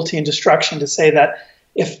enough cruelty and destruction to say that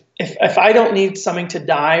if I don't need something to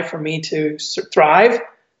die for me to thrive,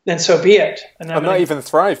 then so be it. And not even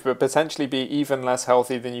thrive, but potentially be even less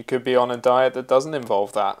healthy than you could be on a diet that doesn't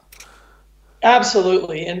involve that.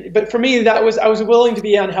 Absolutely. But for me, I was willing to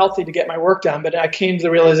be unhealthy to get my work done, but I came to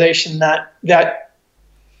the realization that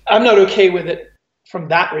I'm not okay with it from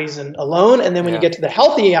that reason alone. And then when you get to the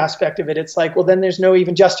healthy aspect of it, it's like, well, then there's no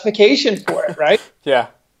even justification for it, right? Yeah.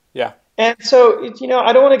 And so,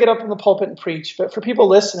 I don't want to get up in the pulpit and preach, but for people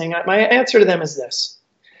listening, my answer to them is this.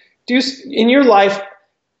 In your life,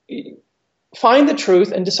 find the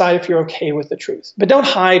truth and decide if you're okay with the truth, but don't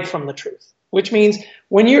hide from the truth, which means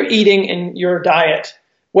when you're eating in your diet,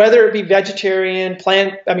 whether it be vegetarian,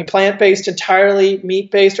 plant-based entirely,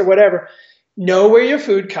 meat-based or whatever, know where your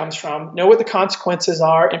food comes from, know what the consequences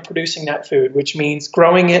are in producing that food, which means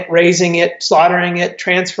growing it, raising it, slaughtering it,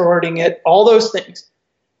 transporting it, all those things.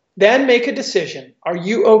 Then make a decision. Are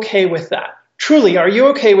you okay with that? Truly, are you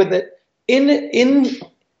okay with it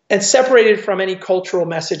and separated from any cultural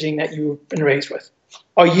messaging that you've been raised with?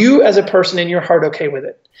 Are you as a person in your heart okay with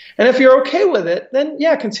it? And if you're okay with it, then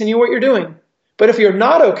continue what you're doing. But if you're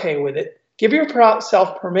not okay with it, give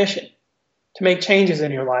yourself permission to make changes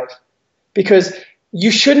in your life, because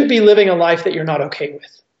you shouldn't be living a life that you're not okay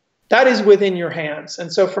with. That is within your hands.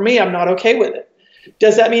 And so for me, I'm not okay with it.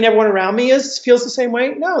 Does that mean everyone around me feels the same way?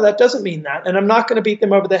 No, that doesn't mean that. And I'm not going to beat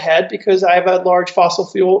them over the head because I have a large fossil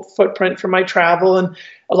fuel footprint from my travel, and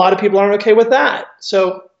a lot of people aren't okay with that.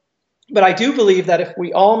 So, but I do believe that if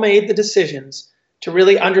we all made the decisions to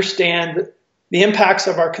really understand the impacts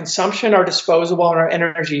of our consumption, our disposable, and our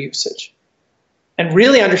energy usage, and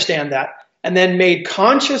really understand that, and then made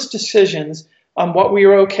conscious decisions on what we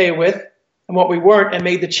were okay with and what we weren't, and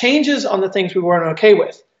made the changes on the things we weren't okay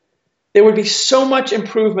with, there would be so much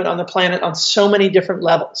improvement on the planet on so many different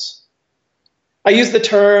levels. I use the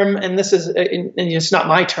term, and this is, and it's not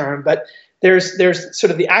my term, but there's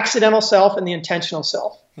sort of the accidental self and the intentional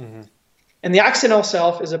self. Mm-hmm. And the accidental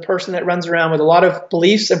self is a person that runs around with a lot of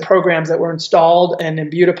beliefs and programs that were installed and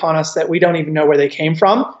imbued upon us that we don't even know where they came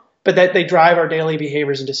from, but that they drive our daily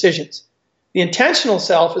behaviors and decisions. The intentional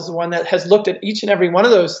self is the one that has looked at each and every one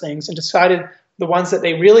of those things and decided the ones that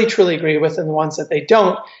they really truly agree with and the ones that they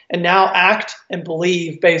don't, and now act and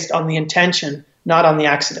believe based on the intention, not on the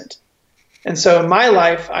accident. And so in my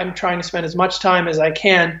life, I'm trying to spend as much time as I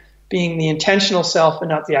can being the intentional self and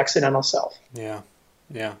not the accidental self. Yeah,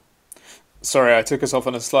 yeah. Sorry, I took us off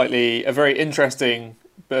on a very interesting,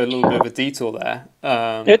 but a little bit of a detour there.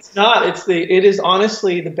 It's not. It is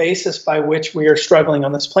honestly the basis by which we are struggling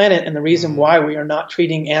on this planet, and the reason why we are not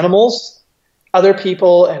treating animals, other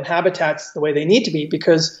people, and habitats the way they need to be,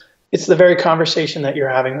 because it's the very conversation that you're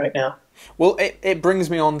having right now. Well, it brings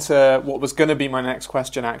me on to what was going to be my next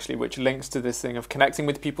question, actually, which links to this thing of connecting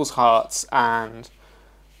with people's hearts and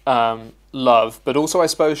love, but also, I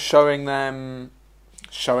suppose, showing them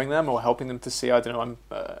or helping them to see, I don't know,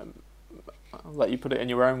 I'll let you put it in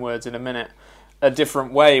your own words in a minute, a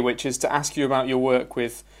different way, which is to ask you about your work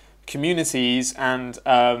with communities. And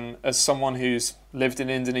as someone who's lived in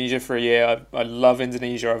Indonesia for a year, I love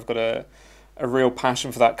Indonesia. I've got a real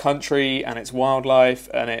passion for that country and its wildlife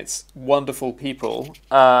and its wonderful people.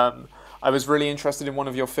 I was really interested in one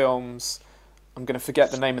of your films. I'm going to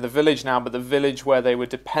forget the name of the village now, but the village where they were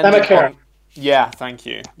dependent on... Yeah, thank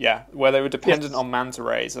you. Yeah, where they were dependent on manta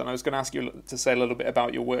rays. And I was going to ask you to say a little bit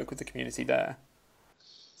about your work with the community there.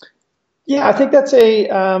 Yeah, I think that's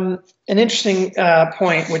an interesting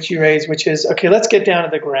point which you raised, which is, okay, let's get down to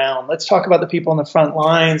the ground. Let's talk about the people on the front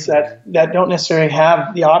lines that don't necessarily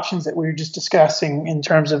have the options that we were just discussing in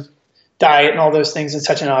terms of diet and all those things in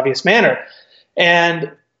such an obvious manner.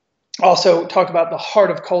 And also talk about the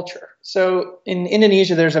heart of culture. So in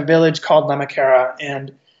Indonesia, there's a village called Lamakera,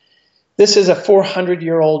 and this is a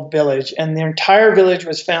 400-year-old village, and the entire village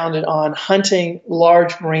was founded on hunting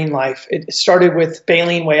large marine life. It started with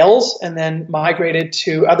baleen whales and then migrated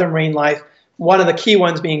to other marine life, one of the key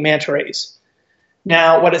ones being manta rays.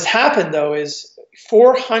 Now, what has happened, though, is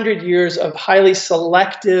 400 years of highly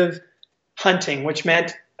selective hunting, which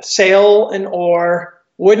meant sail and oar,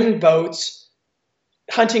 wooden boats,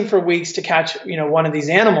 hunting for weeks to catch, one of these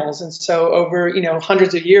animals. And so over,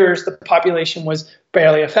 hundreds of years, the population was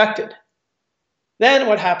barely affected. Then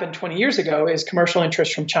what happened 20 years ago is commercial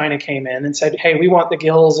interest from China came in and said, hey, we want the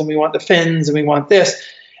gills and we want the fins and we want this.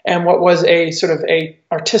 And what was a sort of a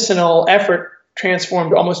artisanal effort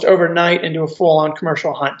transformed almost overnight into a full-on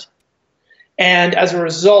commercial hunt. And as a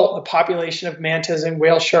result, the population of mantas and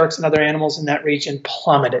whale sharks and other animals in that region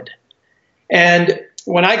plummeted. And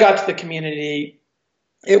when I got to the community,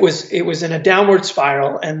 it was in a downward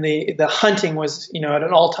spiral, and the hunting was, at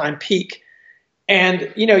an all-time peak.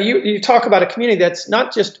 And, you talk about a community that's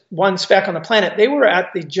not just one speck on the planet. They were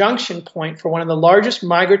at the junction point for one of the largest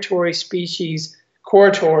migratory species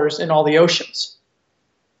corridors in all the oceans.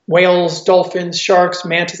 Whales, dolphins, sharks,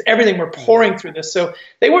 mantas, everything were pouring through this. So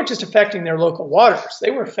they weren't just affecting their local waters.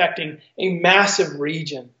 They were affecting a massive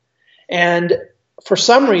region. And for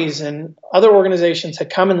some reason, other organizations had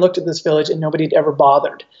come and looked at this village and nobody had ever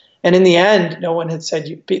bothered. And in the end, no one had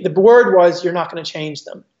said, the word was, you're not going to change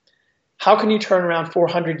them. How can you turn around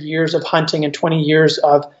 400 years of hunting and 20 years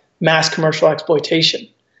of mass commercial exploitation,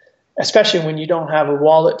 especially when you don't have a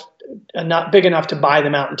wallet not big enough to buy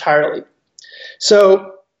them out entirely?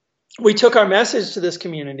 So we took our message to this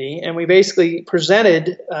community and we basically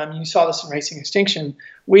presented, you saw this in Racing Extinction,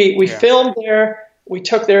 we filmed there, we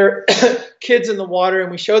took their kids in the water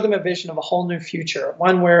and we showed them a vision of a whole new future,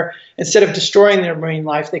 one where instead of destroying their marine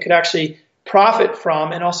life, they could actually profit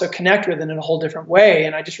from and also connect with it in a whole different way.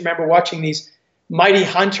 And I just remember watching these mighty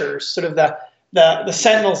hunters, sort of the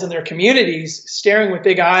sentinels in their communities, staring with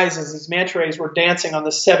big eyes as these manta rays were dancing on the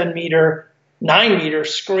 7-meter, 9-meter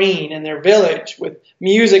screen in their village with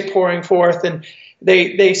music pouring forth. And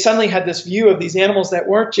they suddenly had this view of these animals that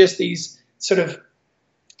weren't just these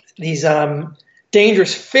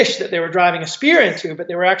dangerous fish that they were driving a spear into, but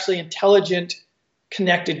they were actually intelligent,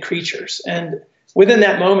 connected creatures. And within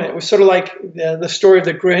that moment, it was sort of like the story of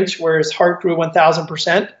the Grinch, where his heart grew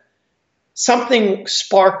 1,000%. Something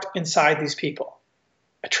sparked inside these people.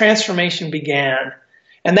 A transformation began.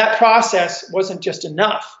 And that process wasn't just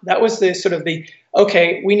enough. That was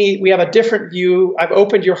okay, we have a different view. I've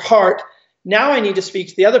opened your heart. Now I need to speak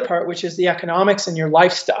to the other part, which is the economics and your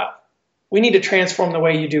lifestyle. We need to transform the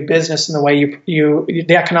way you do business and the way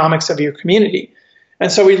the economics of your community.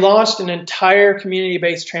 And so we launched an entire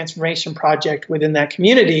community-based transformation project within that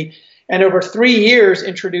community, and over 3 years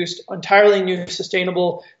introduced entirely new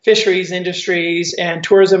sustainable fisheries industries and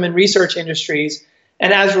tourism and research industries.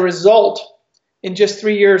 And as a result, in just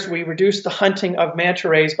 3 years, we reduced the hunting of manta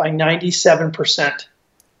rays by 97%.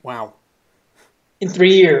 Wow. In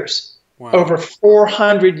 3 years. Wow. Over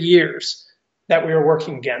 400 years that we were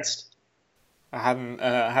working against. I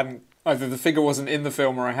hadn't either the figure wasn't in the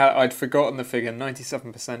film or I'd forgotten the figure.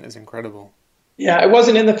 97% is incredible. Yeah, it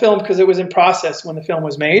wasn't in the film because it was in process when the film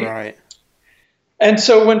was made. Right. And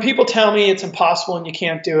so when people tell me it's impossible and you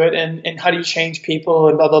can't do it and how do you change people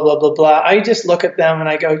and blah, blah, blah, blah, blah, I just look at them and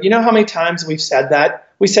I go, you know how many times we've said that?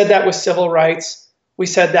 We said that with civil rights. We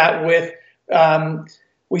said that with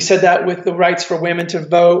the rights for women to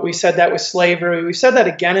vote. We said that with slavery. We said that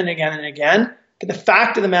again and again and again. But the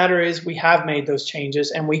fact of the matter is we have made those changes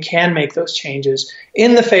and we can make those changes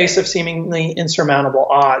in the face of seemingly insurmountable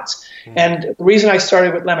odds. Mm. And the reason I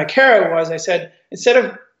started with Lemekara was I said, instead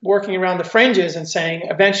of working around the fringes and saying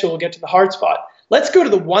eventually we'll get to the hard spot, let's go to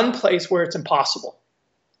the one place where it's impossible.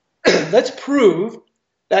 Let's prove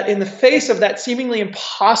that in the face of that seemingly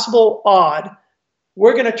impossible odd,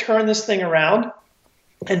 we're going to turn this thing around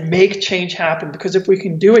and make change happen. Because if we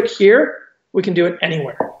can do it here, we can do it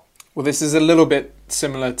anywhere. Well, this is a little bit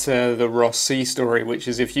similar to the Ross Sea story, which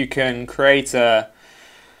is if you can create a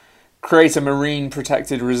marine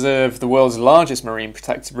protected reserve, the world's largest marine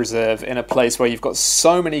protected reserve, in a place where you've got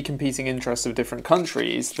so many competing interests of different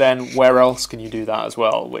countries, then where else can you do that as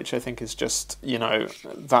well? Which I think is just,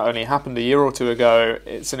 that only happened a year or two ago.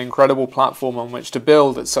 It's an incredible platform on which to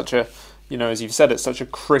build. It's such a, as you've said, it's such a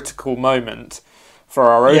critical moment for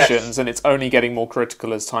our oceans, yes. And it's only getting more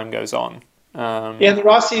critical as time goes on. And the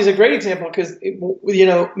Ross Sea is a great example because,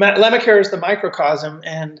 Lemekara is the microcosm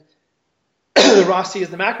and the Ross Sea is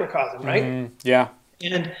the macrocosm, right? Yeah.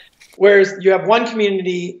 And whereas you have one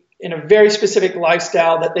community in a very specific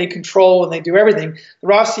lifestyle that they control and they do everything, the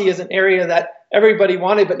Ross Sea is an area that everybody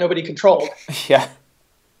wanted but nobody controlled. Yeah.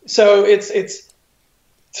 So it's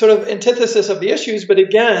sort of antithesis of the issues, but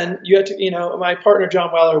again, you had to, my partner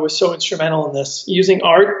John Weller was so instrumental in this, using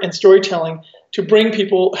art and storytelling to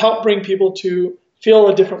help bring people to feel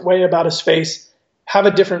a different way about a space, have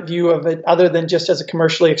a different view of it other than just as a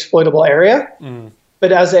commercially exploitable area,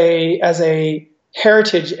 but as a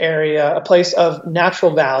heritage area, a place of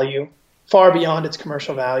natural value, far beyond its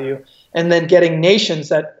commercial value, and then getting nations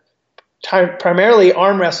that primarily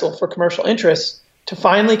arm wrestle for commercial interests to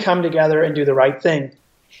finally come together and do the right thing.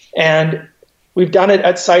 And we've done it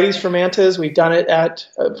at CITES for mantas, we've done it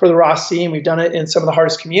for the Ross Sea, and we've done it in some of the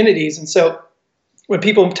hardest communities. And so when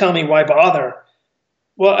people tell me why bother,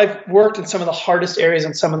 well, I've worked in some of the hardest areas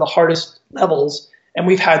and some of the hardest levels, and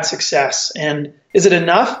we've had success. And is it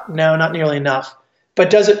enough? No, not nearly enough. But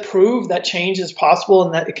does it prove that change is possible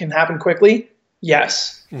and that it can happen quickly?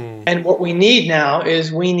 Yes. And what we need now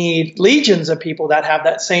is we need legions of people that have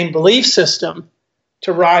that same belief system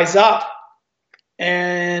to rise up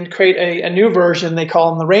and create a new version. They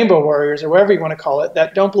call them the Rainbow Warriors or whatever you want to call it,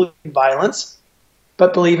 that don't believe in violence,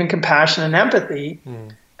 but believe in compassion and empathy,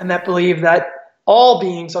 and that believe that all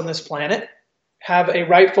beings on this planet have a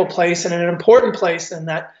rightful place and an important place, and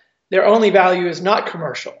that their only value is not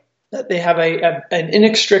commercial, that they have an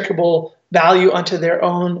inextricable value unto their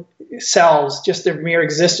own selves, just their mere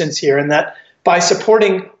existence here, and that by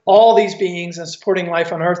supporting all these beings and supporting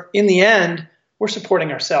life on Earth, in the end, we're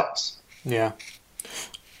supporting ourselves. Yeah.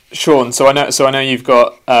 Sean, so I know you've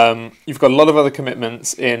got a lot of other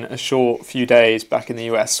commitments in a short few days back in the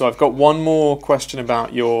US. So I've got one more question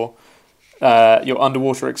about your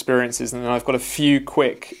underwater experiences, and then I've got a few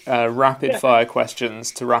quick rapid fire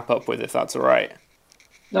questions to wrap up with, if that's all right.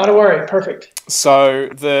 Not a worry, perfect. So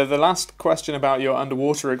the last question about your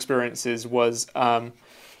underwater experiences was, and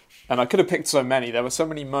I could have picked so many. There were so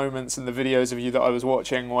many moments in the videos of you that I was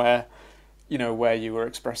watching where you were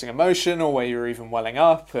expressing emotion or where you were even welling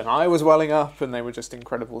up, and I was welling up, and they were just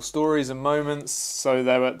incredible stories and moments. So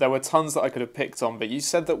there were tons that I could have picked on, but you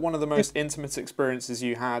said that one of the most intimate experiences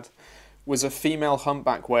you had was a female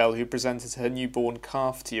humpback whale who presented her newborn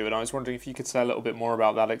calf to you, and I was wondering if you could say a little bit more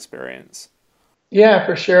about that experience. Yeah,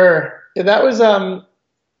 for sure. Yeah, that was a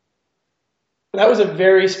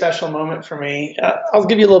very special moment for me. I'll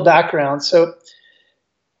give you a little background. So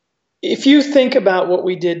if you think about what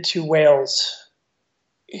we did to whales,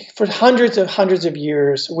 for hundreds of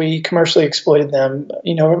years, we commercially exploited them.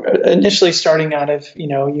 Initially starting out of,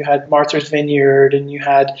 you had Martha's Vineyard, and you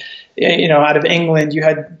had, out of England, you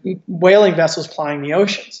had whaling vessels plying the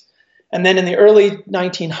oceans. And then in the early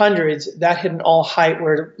 1900s, that hit an all height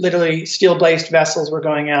where literally steel-laced vessels were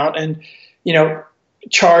going out and,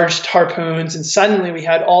 charged harpoons. And suddenly we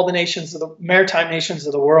had all the maritime nations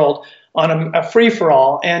of the world on a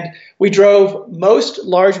free-for-all. And we drove most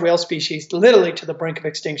large whale species literally to the brink of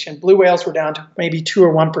extinction. Blue whales were down to maybe 2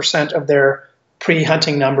 or 1% of their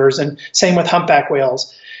pre-hunting numbers, and same with humpback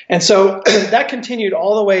whales. And so that continued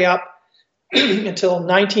all the way up until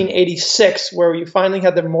 1986, where you finally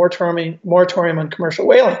had the moratorium on commercial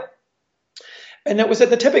whaling. And it was at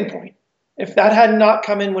the tipping point. If that had not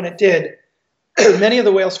come in when it did, many of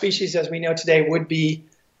the whale species as we know today would be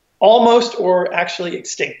almost or actually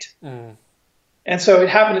extinct. And so it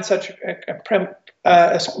happened at such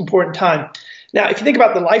an important time. Now, if you think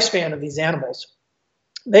about the lifespan of these animals,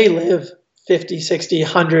 they live 50, 60,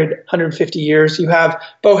 100, 150 years. You have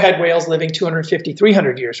bowhead whales living 250,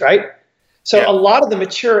 300 years, right? So a lot of the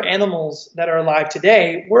mature animals that are alive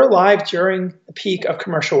today were alive during the peak of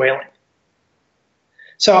commercial whaling.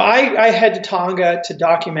 So I head to Tonga to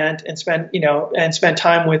document and spend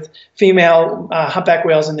time with female humpback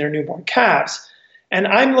whales and their newborn calves. And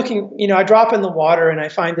I'm looking, I drop in the water and I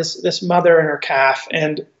find this mother and her calf.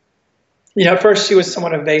 And, at first she was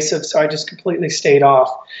somewhat evasive, so I just completely stayed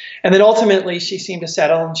off. And then ultimately she seemed to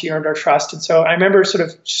settle and she earned our trust. And so I remember sort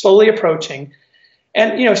of slowly approaching.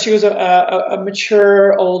 And, she was a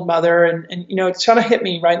mature old mother. And it kind of hit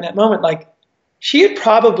me right in that moment, like, she had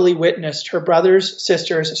probably witnessed her brothers,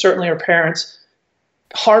 sisters, certainly her parents,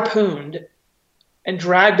 harpooned and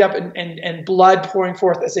dragged up and blood pouring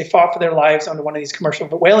forth as they fought for their lives onto one of these commercial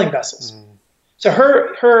whaling vessels. So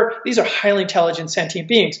these are highly intelligent sentient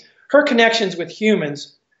beings. Her connections with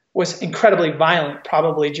humans was incredibly violent,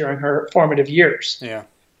 probably during her formative years. Yeah.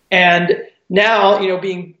 And now,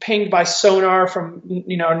 being pinged by sonar from,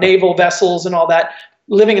 naval vessels and all that,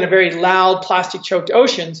 living in a very loud, plastic-choked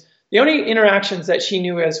oceans, the only interactions that she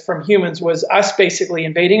knew as from humans was us basically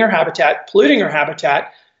invading her habitat, polluting her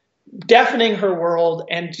habitat, deafening her world,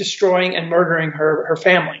 and destroying and murdering her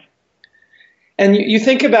family. And you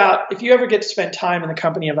think about, if you ever get to spend time in the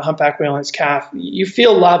company of a humpback whale and its calf, you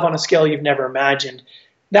feel love on a scale you've never imagined.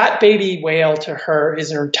 That baby whale to her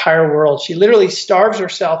is her entire world. She literally starves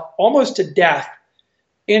herself almost to death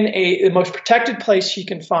in the most protected place she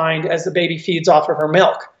can find as the baby feeds off of her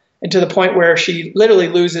milk. And to the point where she literally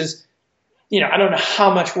loses, I don't know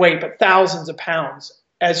how much weight, but thousands of pounds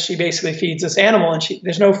as she basically feeds this animal. And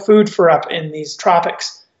there's no food for her up in these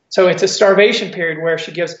tropics. So it's a starvation period where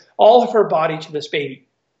she gives all of her body to this baby.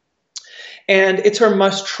 And it's her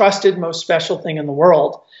most trusted, most special thing in the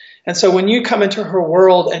world. And so when you come into her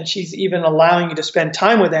world and she's even allowing you to spend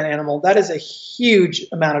time with that animal, that is a huge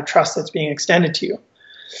amount of trust that's being extended to you.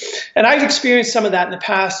 And I've experienced some of that in the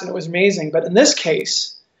past, and it was amazing. But in this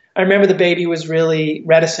case, I remember the baby was really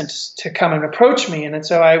reticent to come and approach me. And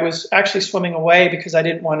so I was actually swimming away because I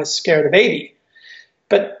didn't want to scare the baby.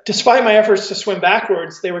 But despite my efforts to swim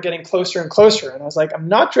backwards, they were getting closer and closer. And I was like, I'm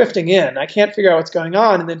not drifting in. I can't figure out what's going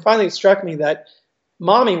on. And then finally it struck me that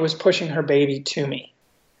mommy was pushing her baby to me.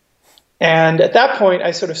 And at that point,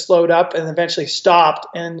 I sort of slowed up and eventually stopped.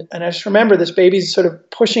 And I just remember this baby's sort of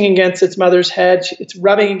pushing against its mother's head. It's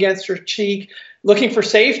rubbing against her cheek, looking for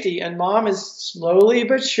safety. And mom is slowly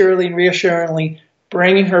but surely and reassuringly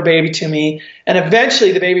bringing her baby to me. And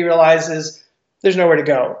eventually the baby realizes there's nowhere to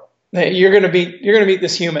go. You're going to meet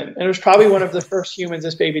this human. And it was probably one of the first humans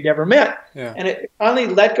this baby had ever met. Yeah. And it finally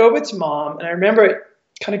let go of its mom. And I remember it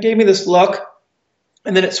kind of gave me this look.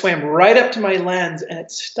 And then it swam right up to my lens and it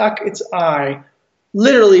stuck its eye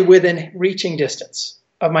literally within reaching distance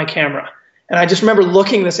of my camera. And I just remember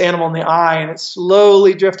looking this animal in the eye, and it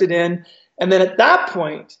slowly drifted in. And then at that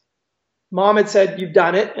point, mom had said, "You've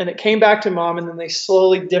done it." And it came back to mom, and then they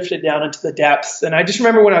slowly drifted down into the depths. And I just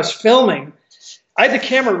remember when I was filming, I had the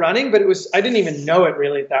camera running, but I didn't even know it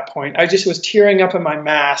really at that point. I just was tearing up in my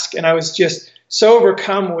mask, and I was just so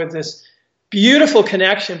overcome with this beautiful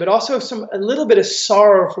connection, but also a little bit of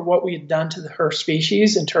sorrow for what we had done to her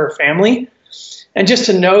species and to her family. And just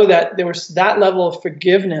to know that there was that level of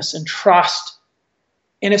forgiveness and trust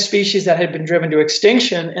in a species that had been driven to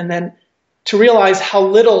extinction, and then to realize how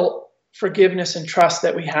little forgiveness and trust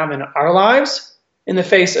that we have in our lives in the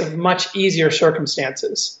face of much easier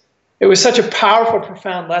circumstances. It was such a powerful,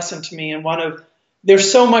 profound lesson to me, and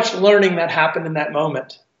there's so much learning that happened in that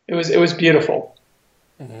moment. It was beautiful.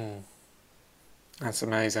 Mm-hmm. That's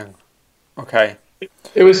amazing. Okay.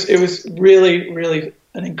 It was really, really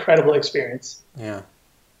an incredible experience. Yeah.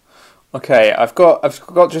 Okay, I've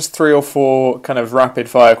got just 3 or 4 kind of rapid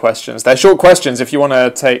fire questions. They're short questions. If you want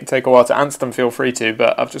to take a while to answer them, feel free to.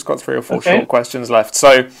 But I've just got 3 or 4 short questions left.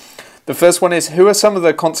 So, the first one is: who are some of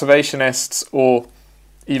the conservationists, or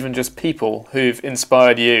even just people, who've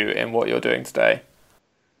inspired you in what you're doing today?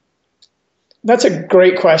 That's a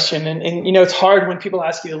great question, and it's hard when people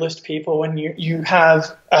ask you to list people when you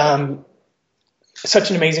have such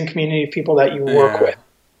an amazing community of people that you work with.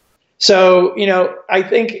 So, I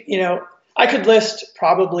think, I could list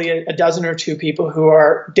probably a dozen or 2 people who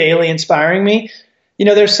are daily inspiring me.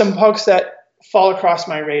 There's some folks that fall across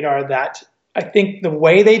my radar that I think the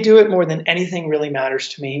way they do it more than anything really matters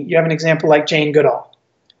to me. You have an example like Jane Goodall,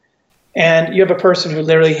 and you have a person who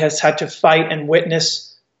literally has had to fight and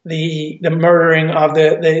witness the murdering of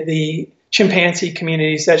the chimpanzee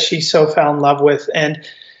communities that she so fell in love with. And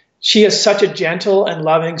she has such a gentle and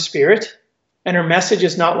loving spirit. And her message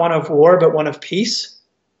is not one of war, but one of peace.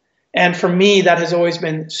 And for me, that has always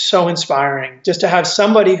been so inspiring, just to have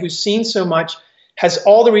somebody who's seen so much, has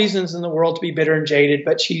all the reasons in the world to be bitter and jaded,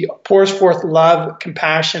 but she pours forth love,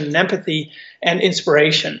 compassion, and empathy and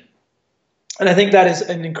inspiration. And I think that is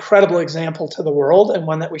an incredible example to the world, and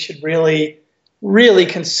one that we should really, really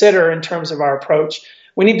consider in terms of our approach.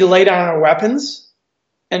 We need to lay down our weapons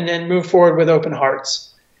and then move forward with open hearts.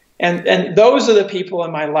 And those are the people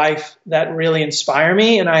in my life that really inspire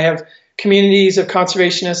me. And I have communities of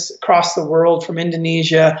conservationists across the world, from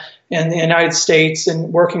Indonesia and the United States,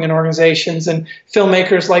 and working in organizations, and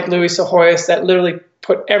filmmakers like Luis Ahoyas that literally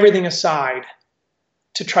put everything aside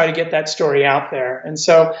to try to get that story out there. And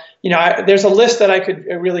so, there's a list that I could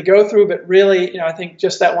really go through, but really, I think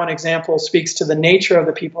just that one example speaks to the nature of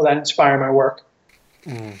the people that inspire my work.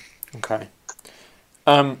 Okay.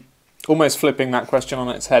 Almost flipping that question on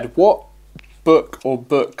its head, what book or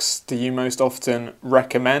books do you most often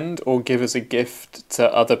recommend or give as a gift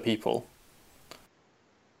to other people?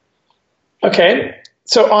 Okay.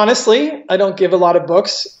 So honestly, I don't give a lot of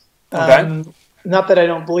books. Okay. Not that I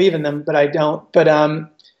don't believe in them, but I don't. But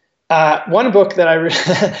one book that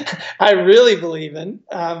I really believe in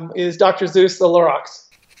is Dr. Seuss, The Lorax.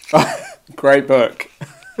 Great book.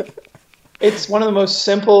 It's one of the most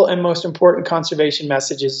simple and most important conservation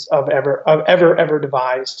messages of ever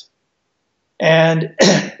devised. And,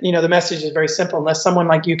 the message is very simple. Unless someone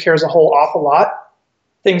like you cares a whole awful lot,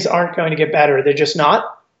 things aren't going to get better. They're just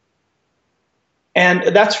not.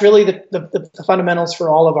 And that's really the fundamentals for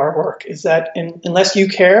all of our work, is that unless you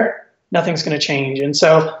care, nothing's going to change. And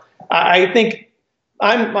so I think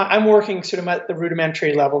I'm working sort of at the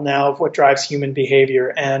rudimentary level now of what drives human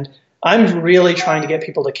behavior. And I'm really trying to get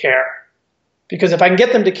people to care. Because if I can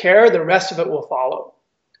get them to care, the rest of it will follow.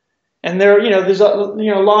 And there's a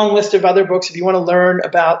long list of other books. If you want to learn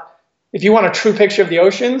about, if you want a true picture of the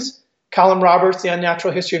oceans, Colin Roberts' The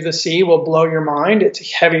Unnatural History of the Sea will blow your mind. It's a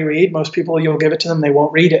heavy read. Most people, you'll give it to them, they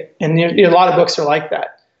won't read it. And a lot of books are like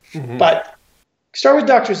that. Mm-hmm. But start with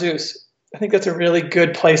Dr. Seuss. I think that's a really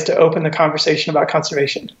good place to open the conversation about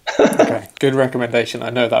conservation. Okay, good recommendation.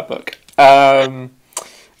 I know that book.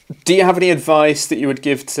 Do you have any advice that you would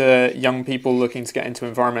give to young people looking to get into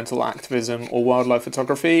environmental activism or wildlife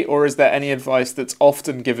photography, or is there any advice that's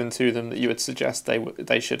often given to them that you would suggest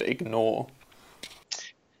they should ignore?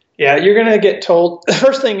 Yeah, you're going to get told. The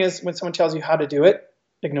first thing is, when someone tells you how to do it,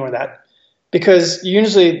 ignore that, because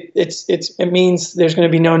usually it means there's going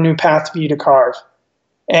to be no new path for you to carve.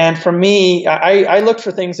 And for me, I looked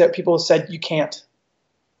for things that people said you can't.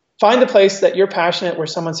 Find the place that you're passionate where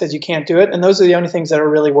someone says you can't do it, and those are the only things that are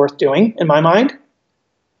really worth doing, in my mind.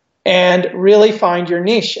 And really find your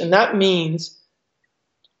niche, and that means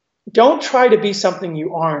don't try to be something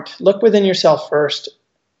you aren't. Look within yourself first.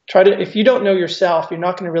 If you don't know yourself, you're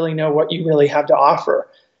not going to really know what you really have to offer.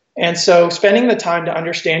 And so spending the time to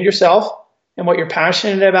understand yourself and what you're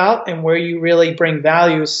passionate about and where you really bring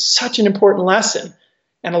value is such an important lesson.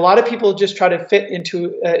 And a lot of people just try to fit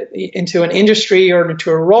into an industry or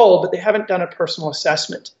into a role, but they haven't done a personal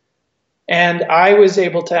assessment. And I was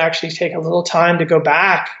able to actually take a little time to go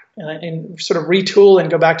back and sort of retool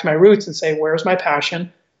and go back to my roots and say, where's my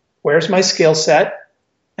passion? Where's my skill set?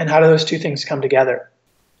 And how do those two things come together?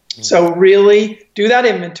 Mm-hmm. So really do that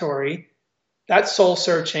inventory, that soul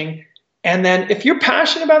searching. And then if you're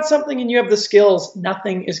passionate about something and you have the skills,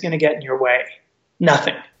 nothing is going to get in your way.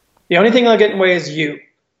 Nothing. The only thing that'll get in the way is you.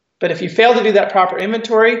 But if you fail to do that proper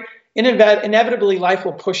inventory, inevitably life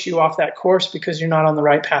will push you off that course because you're not on the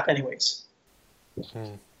right path anyways.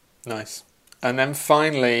 Nice. And then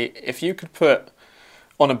finally, if you could put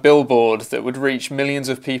on a billboard that would reach millions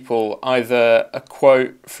of people either a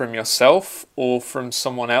quote from yourself or from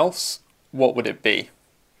someone else, what would it be?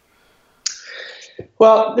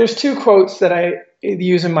 Well, there's two quotes that I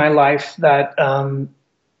use in my life that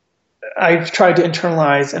I've tried to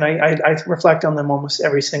internalize, and I reflect on them almost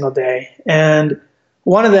every single day. And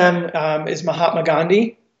one of them is Mahatma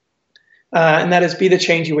Gandhi, and that is, be the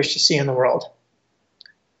change you wish to see in the world.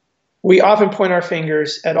 We often point our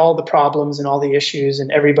fingers at all the problems and all the issues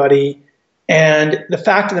and everybody. And the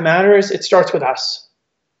fact of the matter is, it starts with us.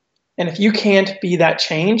 And if you can't be that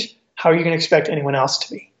change, how are you going to expect anyone else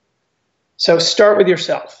to be? So start with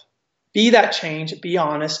yourself. Be that change, be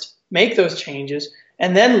honest, make those changes,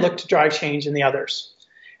 and then look to drive change in the others.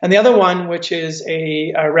 And the other one, which is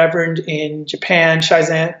a reverend in Japan,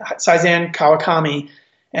 Saizen Kawakami,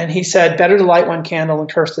 and he said, better to light one candle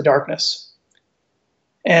and curse the darkness.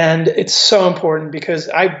 And it's so important because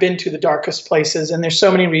I've been to the darkest places, and there's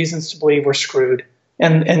so many reasons to believe we're screwed.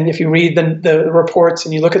 And if you read the reports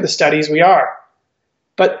and you look at the studies, we are.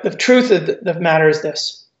 But the truth of the matter is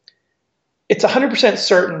this. It's 100%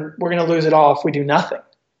 certain we're going to lose it all if we do nothing.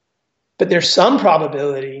 But there's some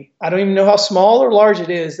probability, I don't even know how small or large it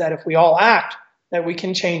is, that if we all act, that we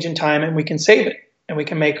can change in time and we can save it and we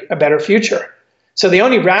can make a better future. So the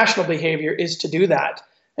only rational behavior is to do that.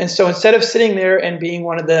 And so instead of sitting there and being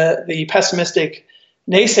one of the pessimistic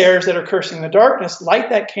naysayers that are cursing the darkness, light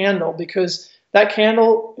that candle, because that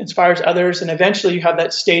candle inspires others. And eventually you have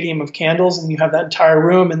that stadium of candles and you have that entire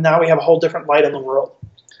room. And now we have a whole different light in the world.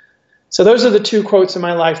 So those are the two quotes in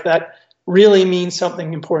my life that really mean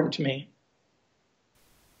something important to me.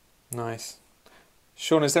 Nice.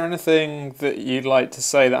 Sean, is there anything that you'd like to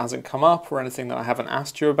say that hasn't come up, or anything that I haven't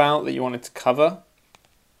asked you about that you wanted to cover?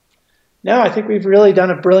 No, I think we've really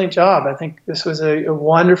done a brilliant job. I think this was a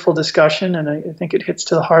wonderful discussion, and I think it hits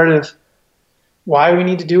to the heart of why we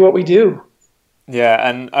need to do what we do. Yeah,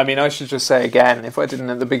 and I mean, I should just say again, if I didn't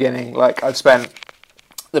at the beginning, like, I've spent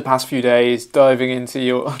the past few days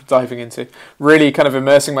really kind of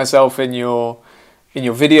immersing myself in your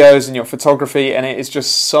videos and your photography, and it is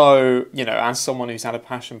just so, as someone who's had a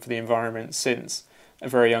passion for the environment since a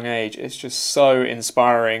very young age, it's just so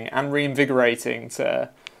inspiring and reinvigorating to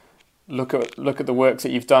look at the work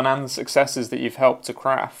that you've done and the successes that you've helped to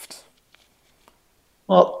craft.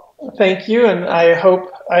 Well, thank you, and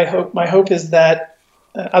my hope is that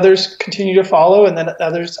others continue to follow, and that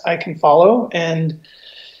others I can follow, and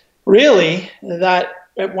really that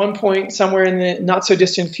at one point somewhere in the not so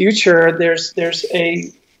distant future, there's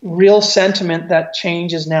a real sentiment that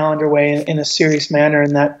change is now underway in a serious manner,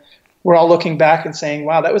 and that we're all looking back and saying,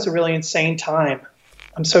 wow, that was a really insane time.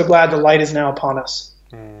 I'm so glad the light is now upon us.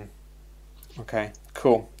 Okay,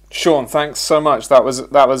 cool. Sean, thanks so much. That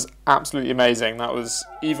was absolutely amazing. That was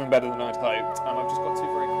even better than I'd hoped. And I've just got two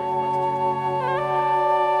very quick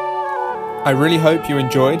questions. I really hope you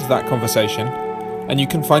enjoyed that conversation, and you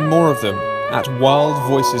can find more of them at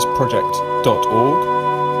wildvoicesproject.org,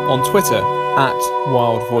 on Twitter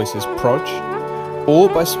 @wildvoicesproj, or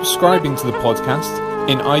by subscribing to the podcast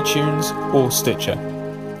in iTunes or Stitcher.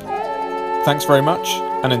 Thanks very much,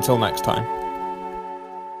 and until next time.